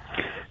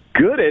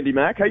 Good, Andy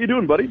Mac. How you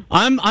doing, buddy?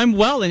 I'm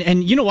well,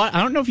 and you know what?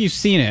 I don't know if you've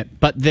seen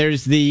it, but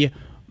there's the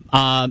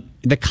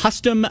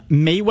custom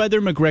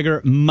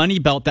Mayweather-McGregor money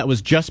belt that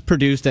was just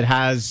produced that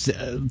has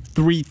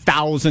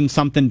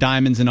 3,000-something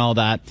diamonds and all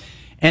that.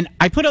 And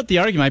I put out the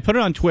argument, I put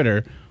it on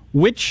Twitter,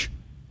 which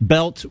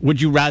belt would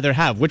you rather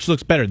have? Which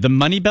looks better, the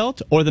money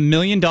belt or the $1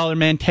 Million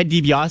Man Ted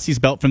DiBiase's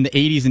belt from the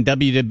 80s in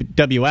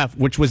WWF,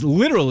 which was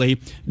literally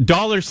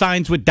dollar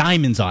signs with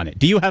diamonds on it?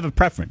 Do you have a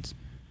preference?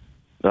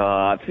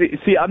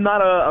 See, I'm not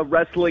a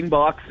wrestling,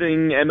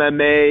 boxing,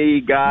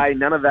 MMA guy.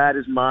 None of that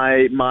is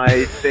my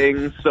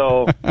thing.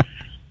 So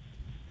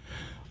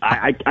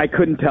I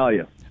couldn't tell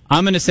you.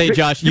 I'm going to say,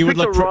 Josh, you would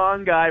look the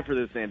wrong guy for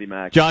this, Andy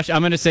Mac. Josh,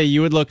 I'm going to say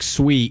you would look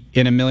sweet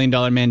in a $1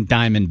 Million Man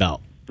diamond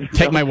belt.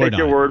 Take my word on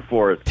it. Take your word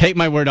for it. Take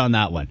my word on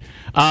that one.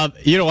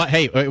 You know what?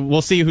 Hey,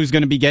 we'll see who's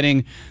going to be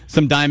getting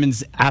some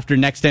diamonds after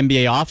next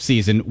NBA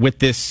offseason with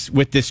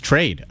this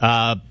trade.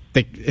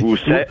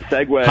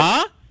 Segue.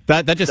 Huh?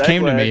 That just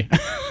came to me.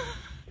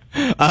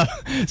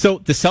 So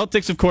the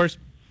Celtics, of course,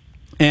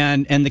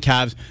 and the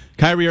Cavs.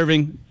 Kyrie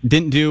Irving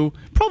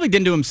probably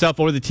didn't do himself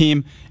or the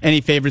team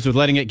any favors with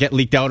letting it get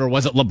leaked out, or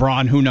was it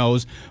LeBron? Who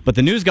knows? But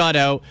the news got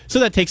out, so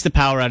that takes the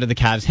power out of the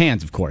Cavs'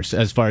 hands, of course,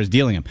 as far as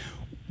dealing him.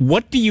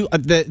 What do you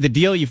the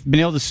deal? You've been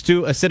able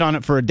to sit on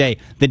it for a day.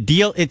 The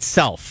deal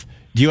itself.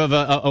 Do you have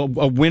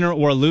a winner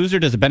or a loser?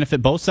 Does it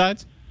benefit both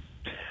sides?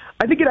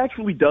 I think it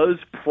actually does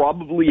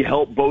probably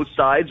help both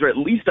sides, or at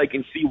least I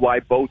can see why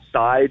both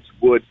sides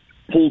would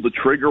pull the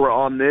trigger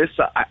on this.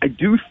 I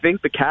do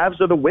think the Cavs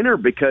are the winner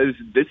because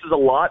this is a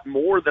lot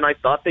more than I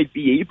thought they'd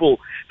be able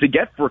to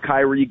get for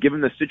Kyrie,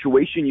 given the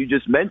situation you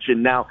just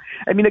mentioned. Now,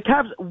 I mean, the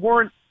Cavs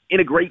weren't in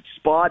a great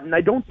spot, and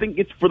I don't think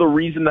it's for the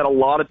reason that a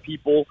lot of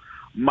people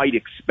might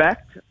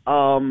expect.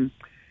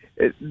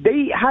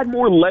 They had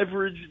more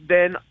leverage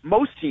than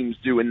most teams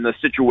do in the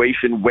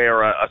situation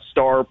where a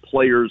star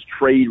player's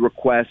trade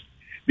request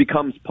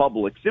becomes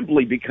public,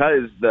 simply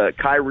because the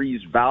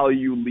Kyrie's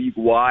value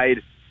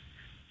league-wide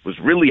is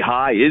really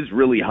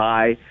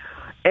high,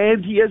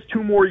 and he has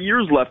 2 more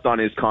years left on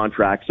his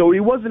contract. So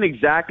he wasn't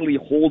exactly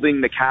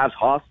holding the Cavs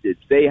hostage.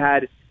 They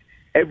had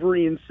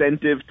every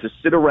incentive to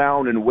sit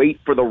around and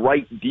wait for the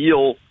right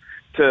deal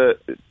to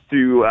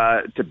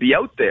be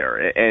out there,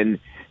 and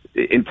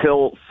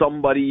until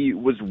somebody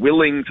was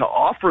willing to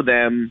offer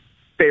them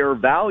fair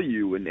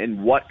value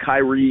and what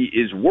Kyrie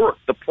is worth.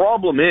 The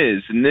problem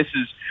is, and this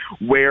is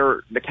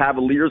where the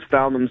Cavaliers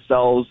found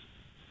themselves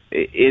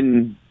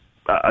in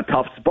a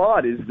tough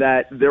spot, is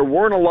that there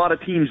weren't a lot of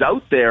teams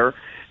out there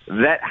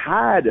that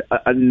had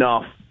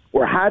enough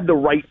or had the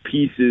right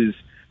pieces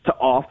to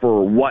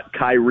offer what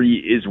Kyrie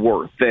is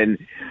worth. And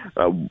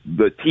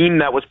the team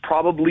that was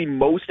probably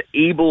most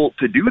able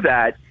to do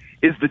that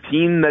is the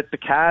team that the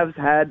Cavs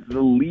had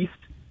the least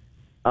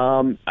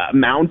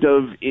amount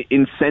of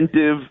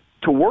incentive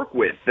to work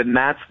with, and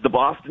that's the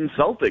Boston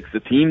Celtics, the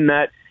team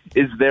that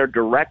is their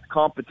direct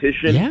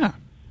competition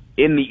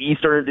in the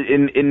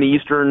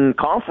Eastern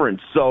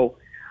Conference. So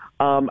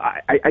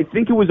I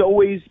think it was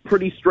always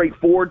pretty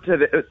straightforward to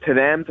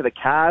the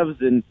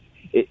Cavs, and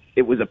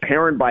it was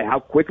apparent by how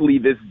quickly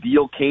this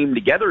deal came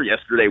together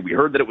yesterday. We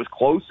heard that it was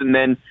close, and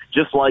then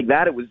just like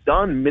that, it was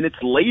done minutes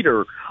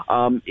later.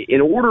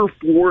 In order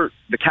for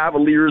the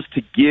Cavaliers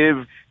to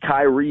give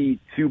Kyrie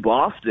to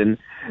Boston,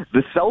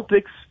 the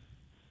Celtics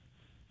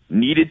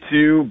needed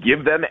to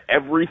give them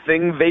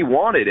everything they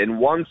wanted. And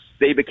once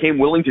they became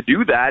willing to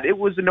do that, it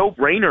was a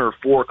no-brainer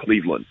for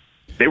Cleveland.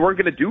 They weren't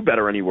going to do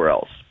better anywhere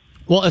else.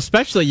 Well,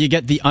 especially you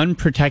get the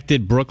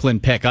unprotected Brooklyn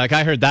pick. Like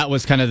I heard that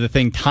was kind of the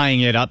thing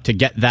tying it up to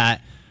get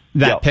that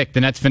pick.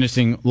 The Nets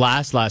finishing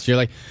last year.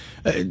 Like,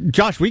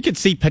 Josh, we could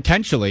see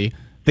potentially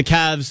the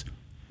Cavs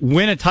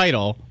win a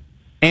title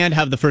and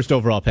have the first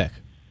overall pick.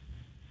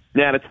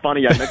 Yeah, and it's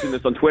funny. I mentioned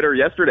this on Twitter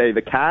yesterday.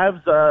 The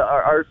Cavs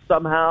are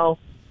somehow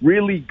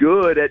really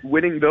good at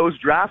winning those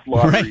draft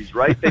lotteries,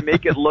 right? They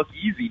make it look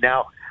easy.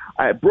 Now,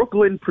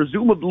 Brooklyn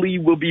presumably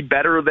will be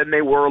better than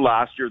they were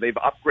last year. They've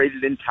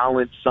upgraded in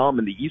talent some,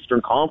 and the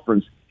Eastern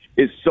Conference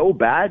is so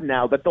bad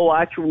now that they'll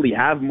actually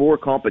have more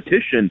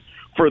competition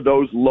for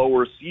those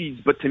lower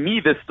seeds. But to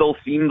me, this still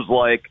seems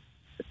like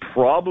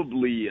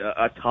probably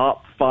a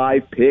top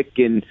 5 pick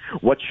in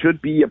what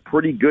should be a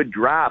pretty good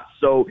draft.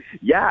 So,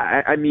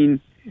 yeah, I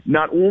mean,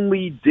 not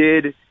only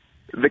did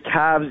the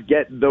Cavs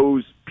get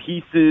those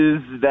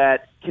pieces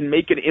that can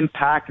make an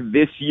impact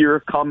this year,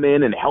 come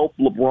in and help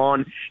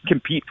LeBron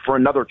compete for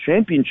another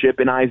championship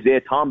in Isaiah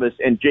Thomas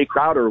and Jay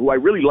Crowder, who I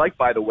really like,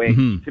 by the way,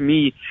 to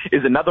me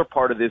is another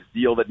part of this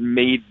deal that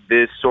made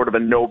this sort of a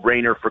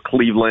no-brainer for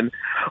Cleveland.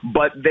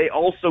 But they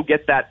also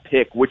get that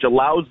pick, which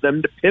allows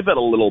them to pivot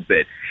a little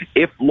bit.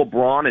 If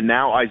LeBron and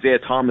now Isaiah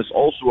Thomas,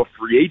 also a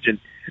free agent,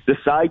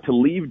 decide to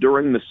leave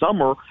during the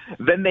summer,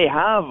 then they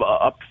have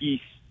a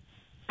piece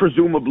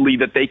presumably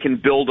that they can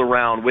build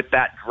around with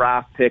that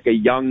draft pick, a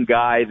young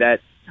guy that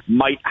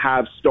might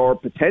have star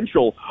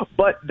potential,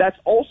 but that's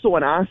also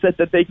an asset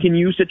that they can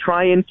use to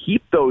try and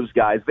keep those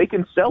guys. They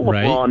can sell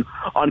LeBron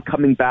on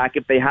coming back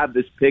if they have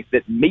this pick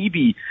that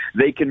maybe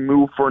they can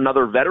move for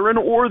another veteran,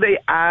 or they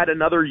add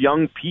another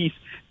young piece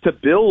to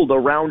build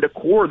around a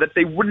core that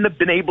they wouldn't have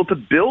been able to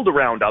build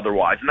around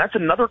otherwise. And that's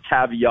another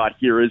caveat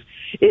here is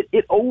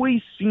it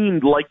always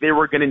seemed like they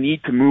were going to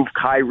need to move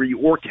Kyrie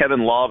or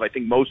Kevin Love. I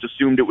think most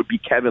assumed it would be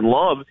Kevin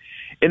Love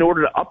in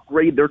order to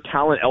upgrade their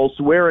talent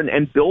elsewhere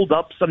and build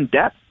up some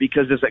depth,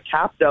 because as a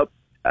capped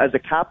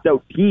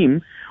out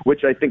team,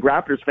 which I think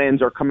Raptors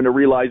fans are coming to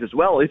realize as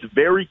well, it's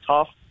very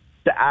tough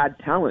to add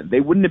talent. They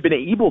wouldn't have been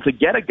able to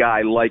get a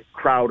guy like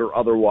Crowder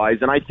otherwise,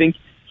 and I think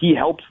he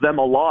helps them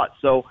a lot.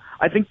 So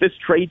I think this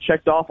trade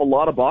checked off a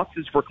lot of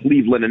boxes for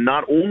Cleveland, and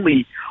not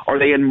only are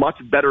they in much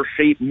better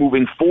shape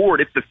moving forward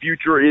if the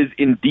future is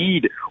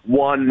indeed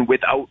one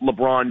without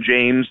LeBron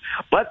James,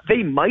 but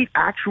they might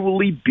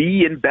actually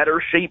be in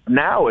better shape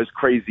now, as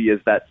crazy as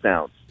that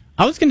sounds.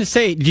 I was going to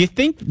say, do you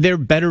think they're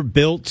better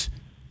built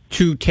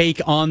to take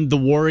on the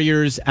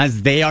Warriors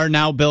as they are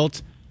now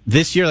built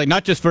this year? Like,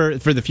 not just for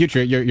the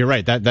future. You're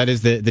right. That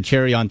is the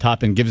cherry on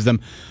top and gives them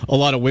a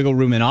lot of wiggle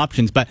room and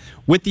options. But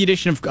with the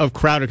addition of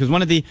Crowder, because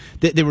one of they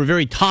were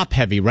very top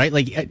heavy, right?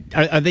 Like,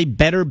 are they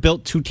better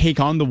built to take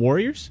on the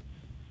Warriors?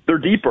 They're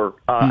deeper.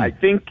 I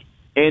think,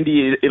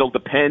 Andy, it'll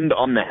depend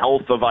on the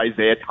health of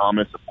Isaiah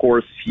Thomas. Of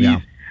course,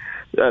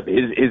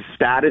 his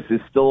status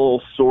is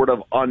still sort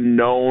of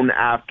unknown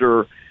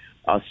after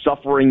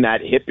suffering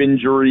that hip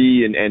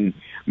injury and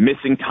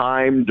missing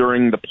time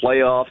during the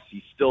playoffs.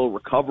 He's still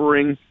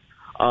recovering.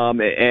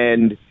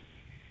 And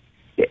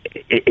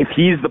if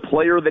he's the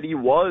player that he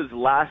was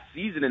last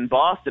season in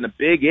Boston, a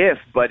big if,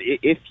 but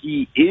if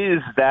he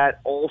is that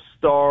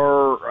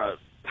all-star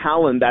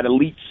talent, that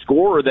elite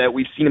scorer that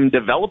we've seen him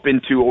develop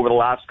into over the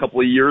last couple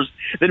of years,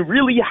 then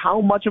really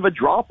how much of a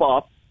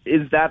drop-off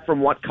is that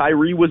from what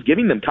Kyrie was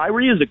giving them?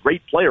 Kyrie is a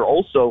great player,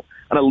 also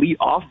an elite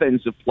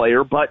offensive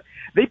player, but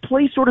they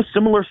play sort of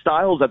similar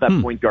styles at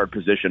that point guard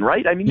position,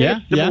 right? I mean, they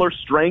have similar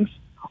strengths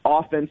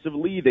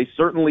offensively. They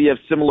certainly have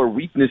similar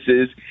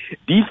weaknesses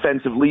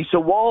defensively. So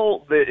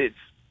while it's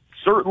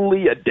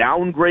certainly a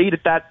downgrade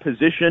at that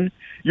position,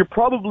 you're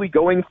probably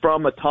going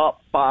from a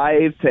top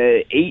 5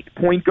 to 8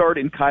 point guard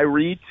in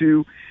Kyrie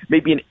to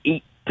maybe an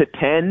 8 to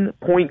 10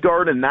 point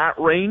guard in that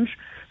range.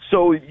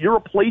 So you're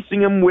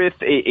replacing him with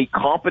a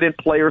competent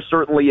player,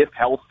 certainly if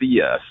healthy,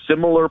 a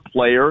similar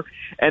player.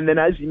 And then,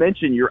 as you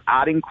mentioned, you're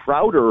adding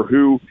Crowder,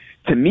 who,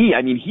 to me,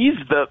 I mean, he's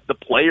the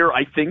player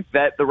I think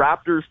that the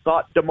Raptors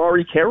thought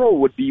DeMarre Carroll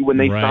would be when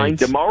they signed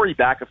DeMarre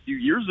back a few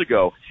years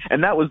ago.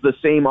 And that was the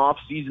same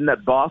offseason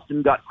that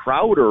Boston got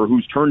Crowder,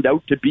 who's turned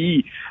out to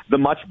be the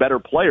much better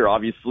player.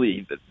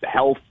 Obviously, the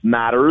health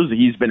matters.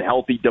 He's been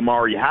healthy.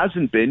 DeMarre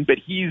hasn't been, but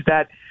he's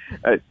that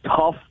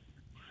tough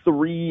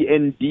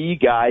 3-and-D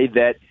guy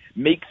that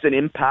makes an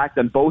impact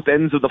on both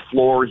ends of the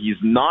floor. He's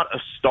not a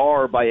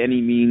star by any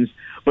means,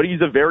 but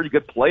he's a very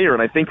good player,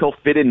 and I think he'll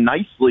fit in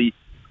nicely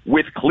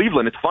with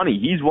Cleveland. It's funny,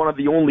 he's one of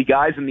the only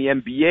guys in the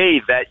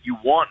NBA that you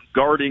want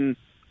guarding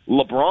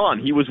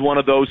LeBron. He was one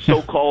of those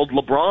so-called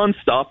LeBron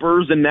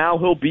stoppers, and now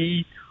he'll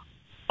be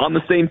on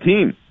the same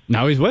team.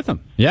 Now he's with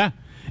them. Yeah.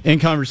 In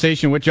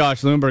conversation with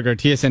Josh Lundberg, our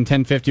TSN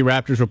 1050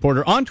 Raptors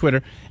reporter on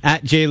Twitter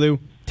at JLu1050.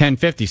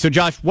 1050. So,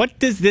 Josh, what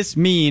does this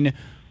mean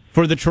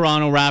for the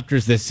Toronto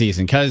Raptors this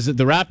season? Because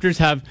the Raptors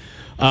have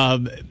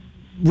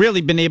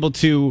really been able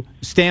to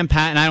stand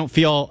pat, and I don't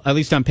feel, at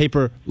least on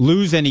paper,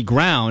 lose any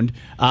ground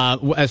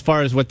as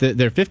far as what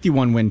their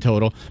 51-win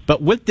total.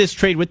 But with this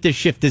trade, with this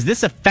shift, does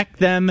this affect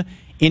them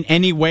in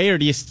any way, or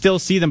do you still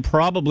see them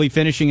probably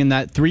finishing in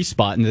that 3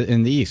 spot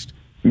in the East?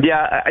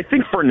 Yeah, I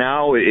think for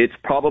now it's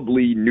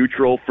probably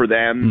neutral for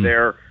them.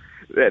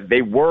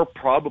 They were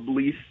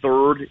probably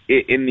third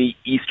in the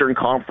Eastern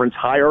Conference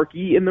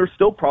hierarchy, and they're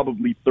still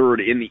probably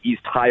third in the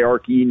East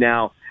hierarchy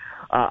now.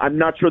 I'm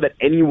not sure that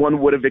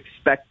anyone would have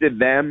expected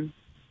them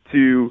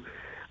to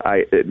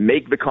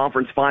make the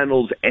conference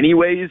finals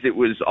anyways. It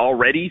was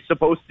already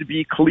supposed to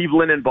be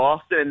Cleveland and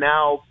Boston, and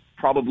now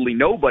probably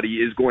nobody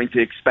is going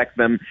to expect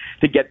them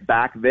to get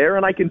back there.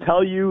 And I can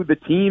tell you the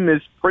team is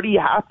pretty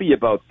happy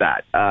about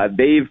that.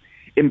 They've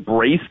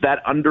embraced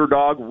that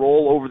underdog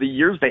role over the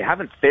years. They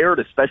haven't fared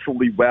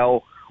especially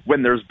well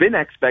when there's been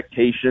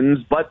expectations,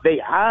 but they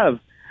have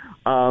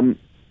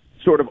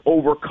sort of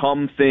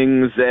overcome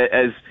things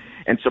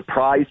and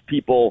surprised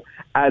people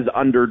as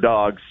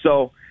underdogs.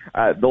 So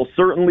they'll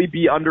certainly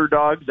be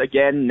underdogs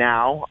again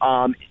now.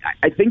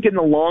 I think in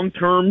the long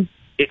term,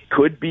 it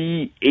could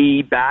be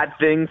a bad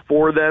thing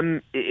for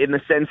them in the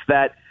sense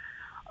that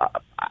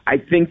I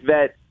think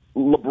that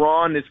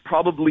LeBron is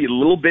probably a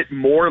little bit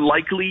more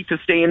likely to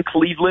stay in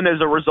Cleveland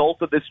as a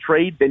result of this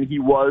trade than he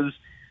was,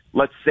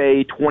 let's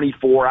say,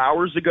 24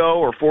 hours ago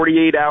or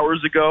 48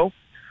 hours ago.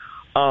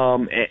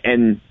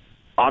 And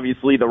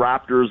obviously the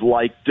Raptors,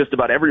 like just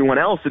about everyone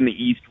else in the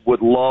East,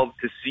 would love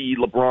to see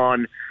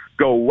LeBron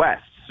go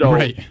west. So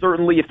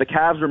certainly if the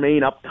Cavs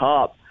remain up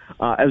top,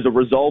 as a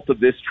result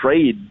of this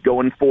trade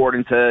going forward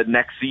into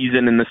next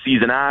season and the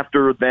season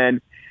after,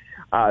 then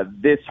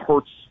this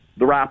hurts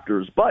the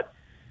Raptors. But,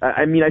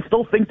 I mean, I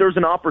still think there's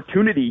an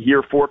opportunity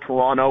here for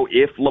Toronto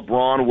if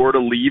LeBron were to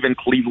leave and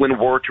Cleveland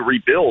were to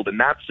rebuild. In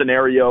that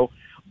scenario,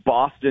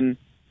 Boston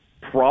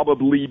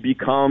probably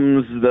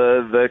becomes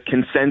the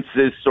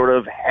consensus sort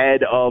of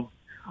head of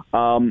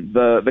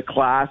the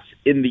class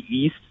in the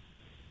East.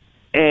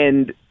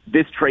 And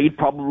this trade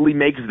probably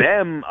makes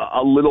them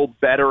a little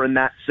better in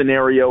that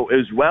scenario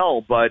as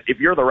well. But if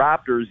you're the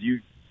Raptors, you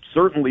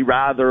certainly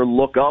rather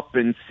look up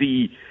and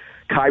see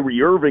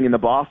Kyrie Irving and the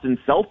Boston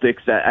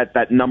Celtics at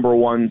that number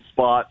 1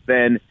 spot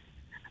than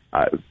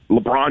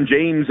LeBron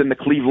James and the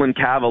Cleveland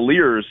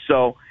Cavaliers.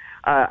 So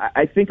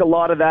I think a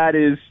lot of that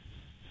is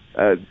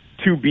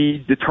to be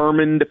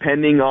determined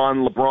depending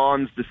on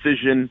LeBron's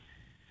decision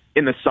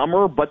in the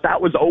summer, but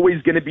that was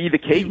always going to be the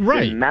case.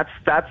 Right. And that's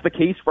the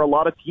case for a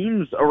lot of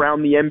teams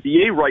around the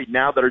NBA right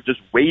now that are just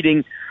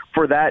waiting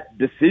for that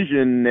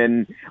decision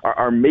and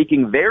are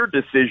making their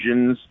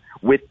decisions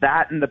with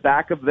that in the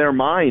back of their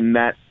mind,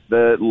 that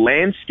the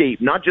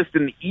landscape, not just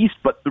in the East,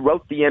 but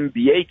throughout the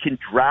NBA, can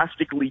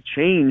drastically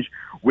change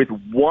with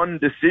one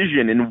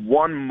decision in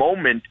one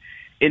moment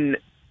in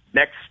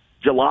next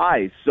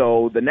July.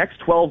 So the next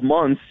 12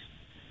 months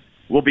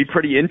will be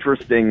pretty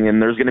interesting, and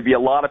there's going to be a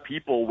lot of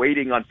people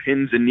waiting on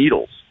pins and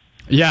needles.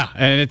 Yeah,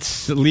 and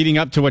it's leading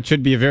up to what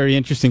should be a very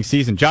interesting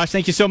season. Josh,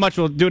 thank you so much.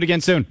 We'll do it again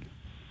soon.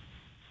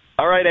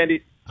 All right,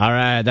 Andy. All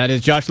right, that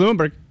is Josh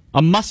Lewenberg,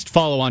 a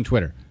must-follow on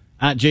Twitter,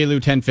 at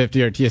JLew1050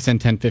 or TSN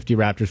 1050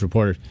 Raptors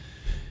reporter.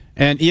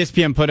 And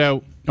ESPN put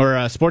out, or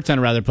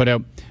SportsCenter rather, put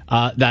out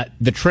that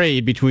the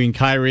trade between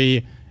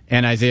Kyrie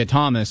and Isaiah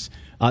Thomas,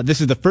 this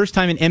is the first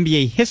time in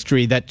NBA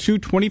history that 2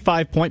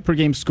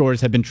 25-point-per-game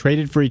scorers have been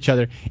traded for each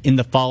other in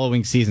the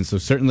following season. So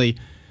certainly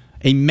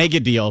a mega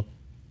deal.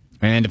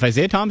 And if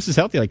Isaiah Thomas is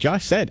healthy, like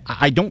Josh said,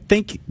 I don't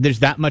think there's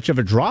that much of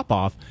a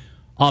drop-off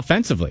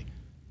offensively.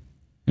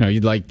 You know,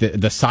 you'd like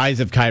the size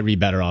of Kyrie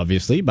better,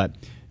 obviously, but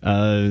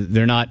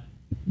they're not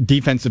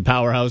defensive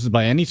powerhouses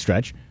by any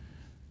stretch.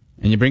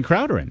 And you bring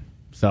Crowder in.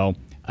 So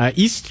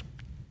East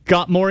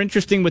got more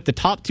interesting with the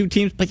top 2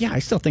 teams, but yeah, I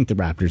still think the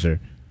Raptors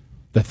are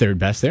the third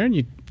best there, and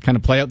you kind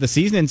of play out the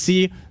season and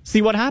see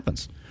what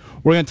happens.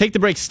 We're going to take the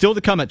break. Still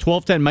to come at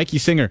 12:10, Mikey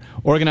Singer,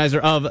 organizer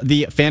of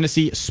the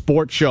Fantasy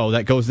Sports Show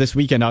that goes this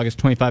weekend, August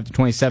 25 to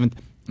 27th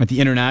at the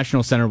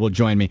International Center, will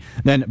join me.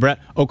 Then Brett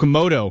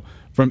Okamoto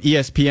from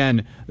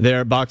ESPN,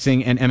 their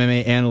boxing and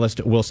MMA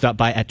analyst, will stop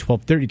by at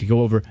 12:30 to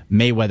go over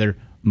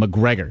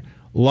Mayweather-McGregor.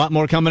 A lot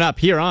more coming up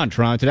here on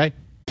Toronto Today.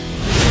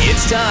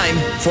 It's time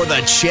for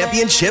the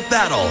championship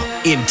battle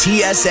in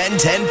TSN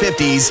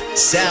 1050's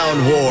Sound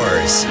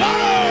Wars.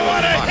 Oh,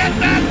 what a hit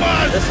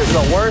that was! This is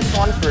the worst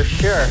one for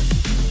sure.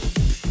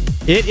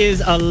 It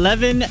is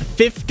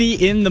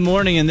 11:50 in the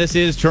morning, and this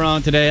is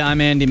Toronto Today.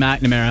 I'm Andy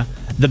McNamara.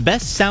 The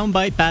best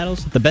soundbite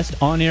battles, the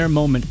best on-air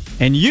moment,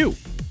 and you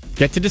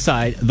get to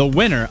decide the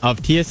winner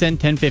of TSN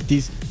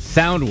 1050's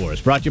Sound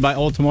Wars, brought to you by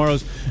Old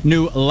Tomorrow's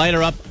new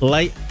Lighter Up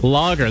Light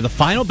Lager. The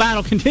final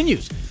battle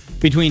continues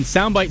between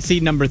soundbite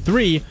seed number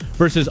 3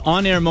 versus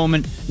on-air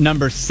moment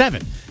number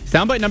 7.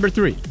 Soundbite number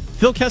 3.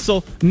 Phil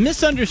Kessel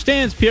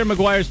misunderstands Pierre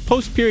Maguire's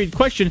post-period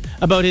question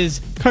about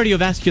his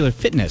cardiovascular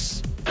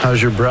fitness.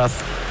 How's your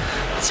breath?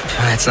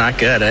 It's not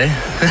good, eh?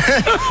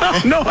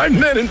 No, I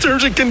meant in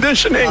terms of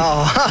conditioning.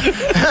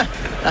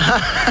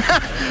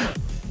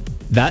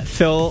 That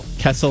Phil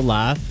Kessel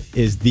laugh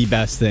is the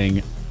best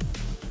thing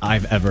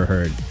I've ever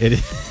heard. It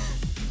is.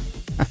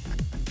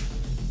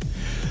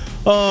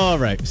 All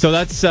right, so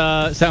that's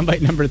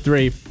soundbite number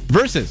 3.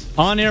 Versus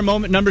on-air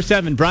moment number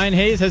 7. Brian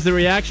Hayes has the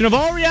reaction of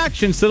all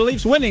reactions to the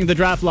Leafs winning the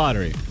draft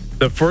lottery.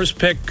 The first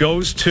pick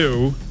goes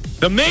to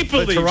the Maple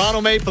Leafs.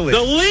 Toronto Maple Leafs.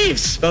 The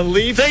Leafs. The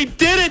Leafs. They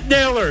did it,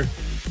 Naylor.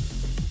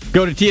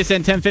 Go to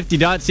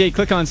tsn1050.ca,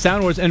 click on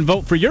Sound Wars, and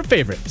vote for your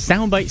favorite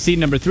soundbite seed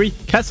number 3.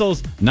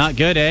 Kessel's not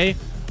good, eh?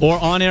 Or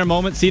on-air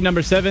moment seed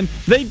number 7.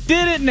 They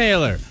did it,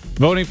 Naylor.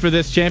 Voting for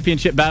this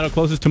championship battle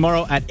closes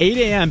tomorrow at 8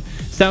 a.m.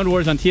 Sound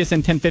Wars on TSN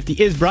 1050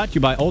 is brought to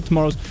you by Old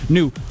Tomorrow's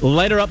new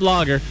Lighter Up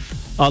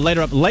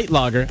Light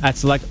Lager at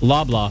select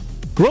Loblaw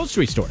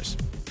grocery stores.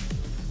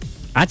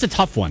 That's a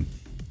tough one.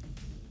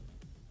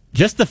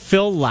 Just the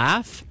Phil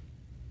laugh.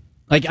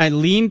 Like, I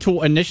leaned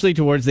initially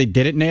towards they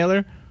did it,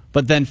 Naylor,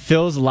 but then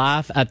Phil's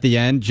laugh at the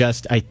end,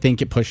 I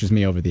think it pushes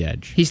me over the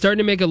edge. He's starting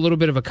to make a little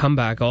bit of a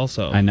comeback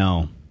also. I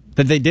know.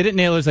 That they did it,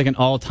 Naylor's like an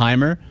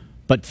all-timer,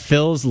 but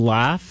Phil's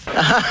laugh,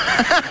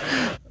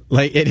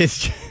 like, it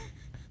is...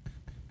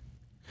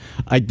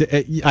 I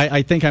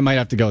think I might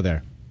have to go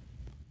there.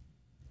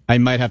 I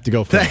might have to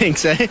go for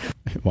Thanks, eh?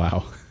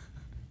 Wow.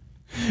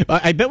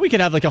 I bet we could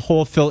have like a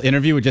whole Phil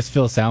interview with just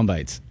Phil sound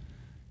bites.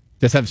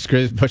 Just have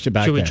Skriz push it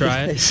back. Should we there.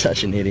 try it? He's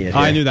such an idiot.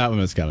 I knew that one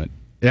was coming.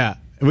 Yeah,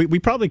 we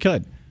probably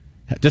could.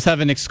 Just have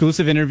an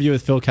exclusive interview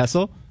with Phil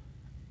Kessel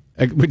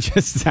with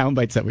just sound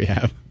bites that we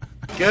have.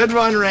 Good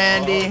one,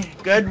 Randy.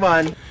 Good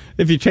one.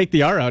 If you take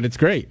the R out, it's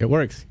great. It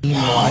works.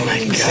 Oh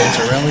my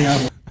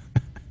God.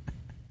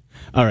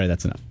 All right,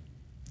 that's enough.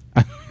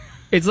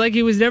 It's like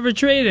he was never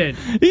traded.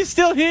 He's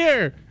still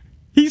here.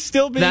 He's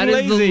still being lazy.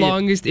 That is the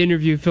longest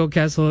interview Phil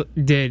Kessel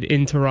did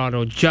in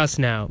Toronto just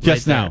now.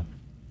 Just now.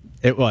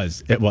 It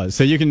was.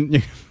 So you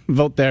can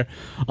vote there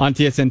on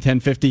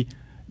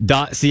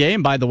tsn1050.ca.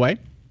 And by the way,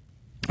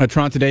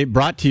 Toronto Today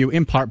brought to you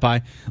in part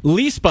by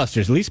Lease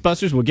Busters. Lease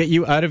Busters will get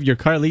you out of your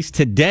car lease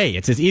today.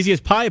 It's as easy as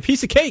pie, a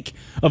piece of cake.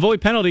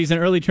 Avoid penalties and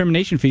early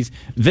termination fees.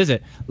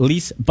 Visit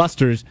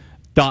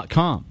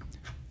leasebusters.com.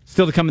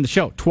 Still to come in the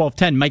show,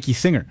 12:10, Mikey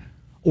Singer,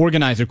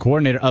 organizer,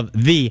 coordinator of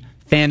the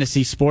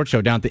Fantasy Sports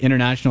Show down at the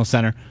International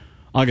Center,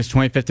 August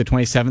 25th to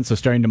 27th. So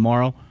starting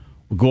tomorrow,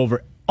 we'll go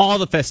over all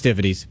the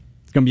festivities.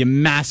 It's going to be a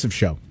massive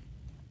show.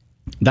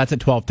 That's at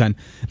 12:10.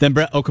 Then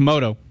Brett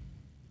Okamoto,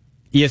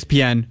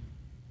 ESPN,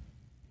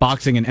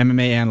 boxing and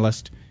MMA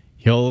analyst.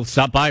 He'll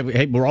stop by.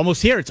 Hey, we're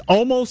almost here. It's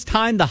almost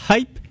time. The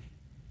hype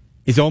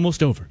is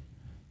almost over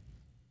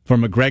for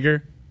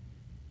McGregor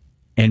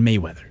and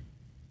Mayweather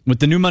with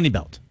the new money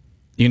belt.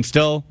 You can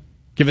still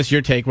give us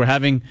your take. We're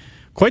having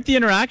quite the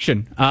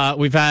interaction.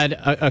 We've had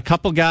a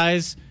couple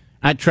guys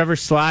at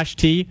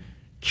Trevor/T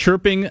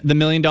chirping the $1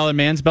 Million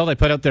Man's belt. I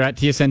put out there at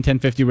TSN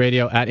 1050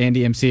 Radio at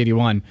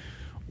AndyMC81.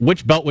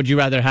 Which belt would you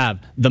rather have?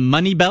 The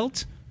money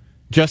belt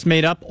just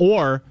made up,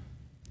 or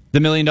the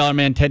 $1 Million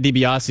Man Ted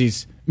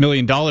DiBiase's $1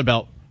 Million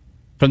belt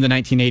from the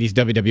 1980s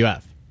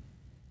WWF?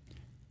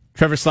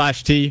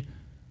 Trevor/T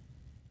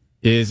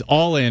is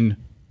all in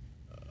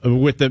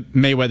with the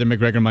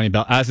Mayweather-McGregor money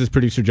belt, as is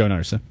producer Joe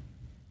Narsa.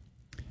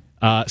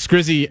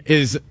 Skrizzy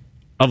is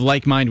of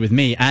like mind with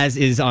me, as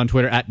is on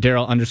Twitter at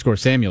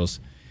Daryl_Samuels.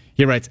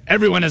 He writes,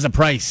 everyone has a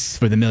price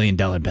for the $1 Million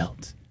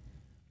belt.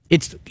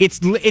 It's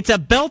a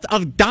belt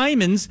of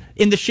diamonds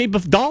in the shape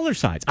of dollar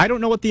signs. I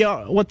don't know what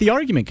the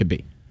argument could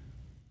be.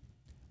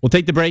 We'll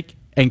take the break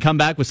and come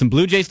back with some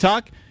Blue Jays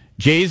talk.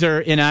 Jays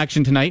are in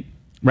action tonight,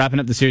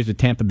 wrapping up the series with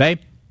Tampa Bay.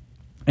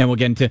 And we'll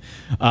get into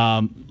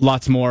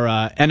lots more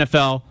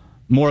NFL,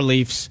 more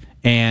Leafs,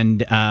 and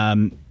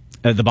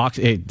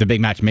the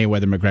big match,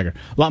 Mayweather-McGregor.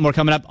 A lot more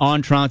coming up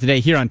on Toronto Today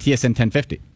here on TSN 1050.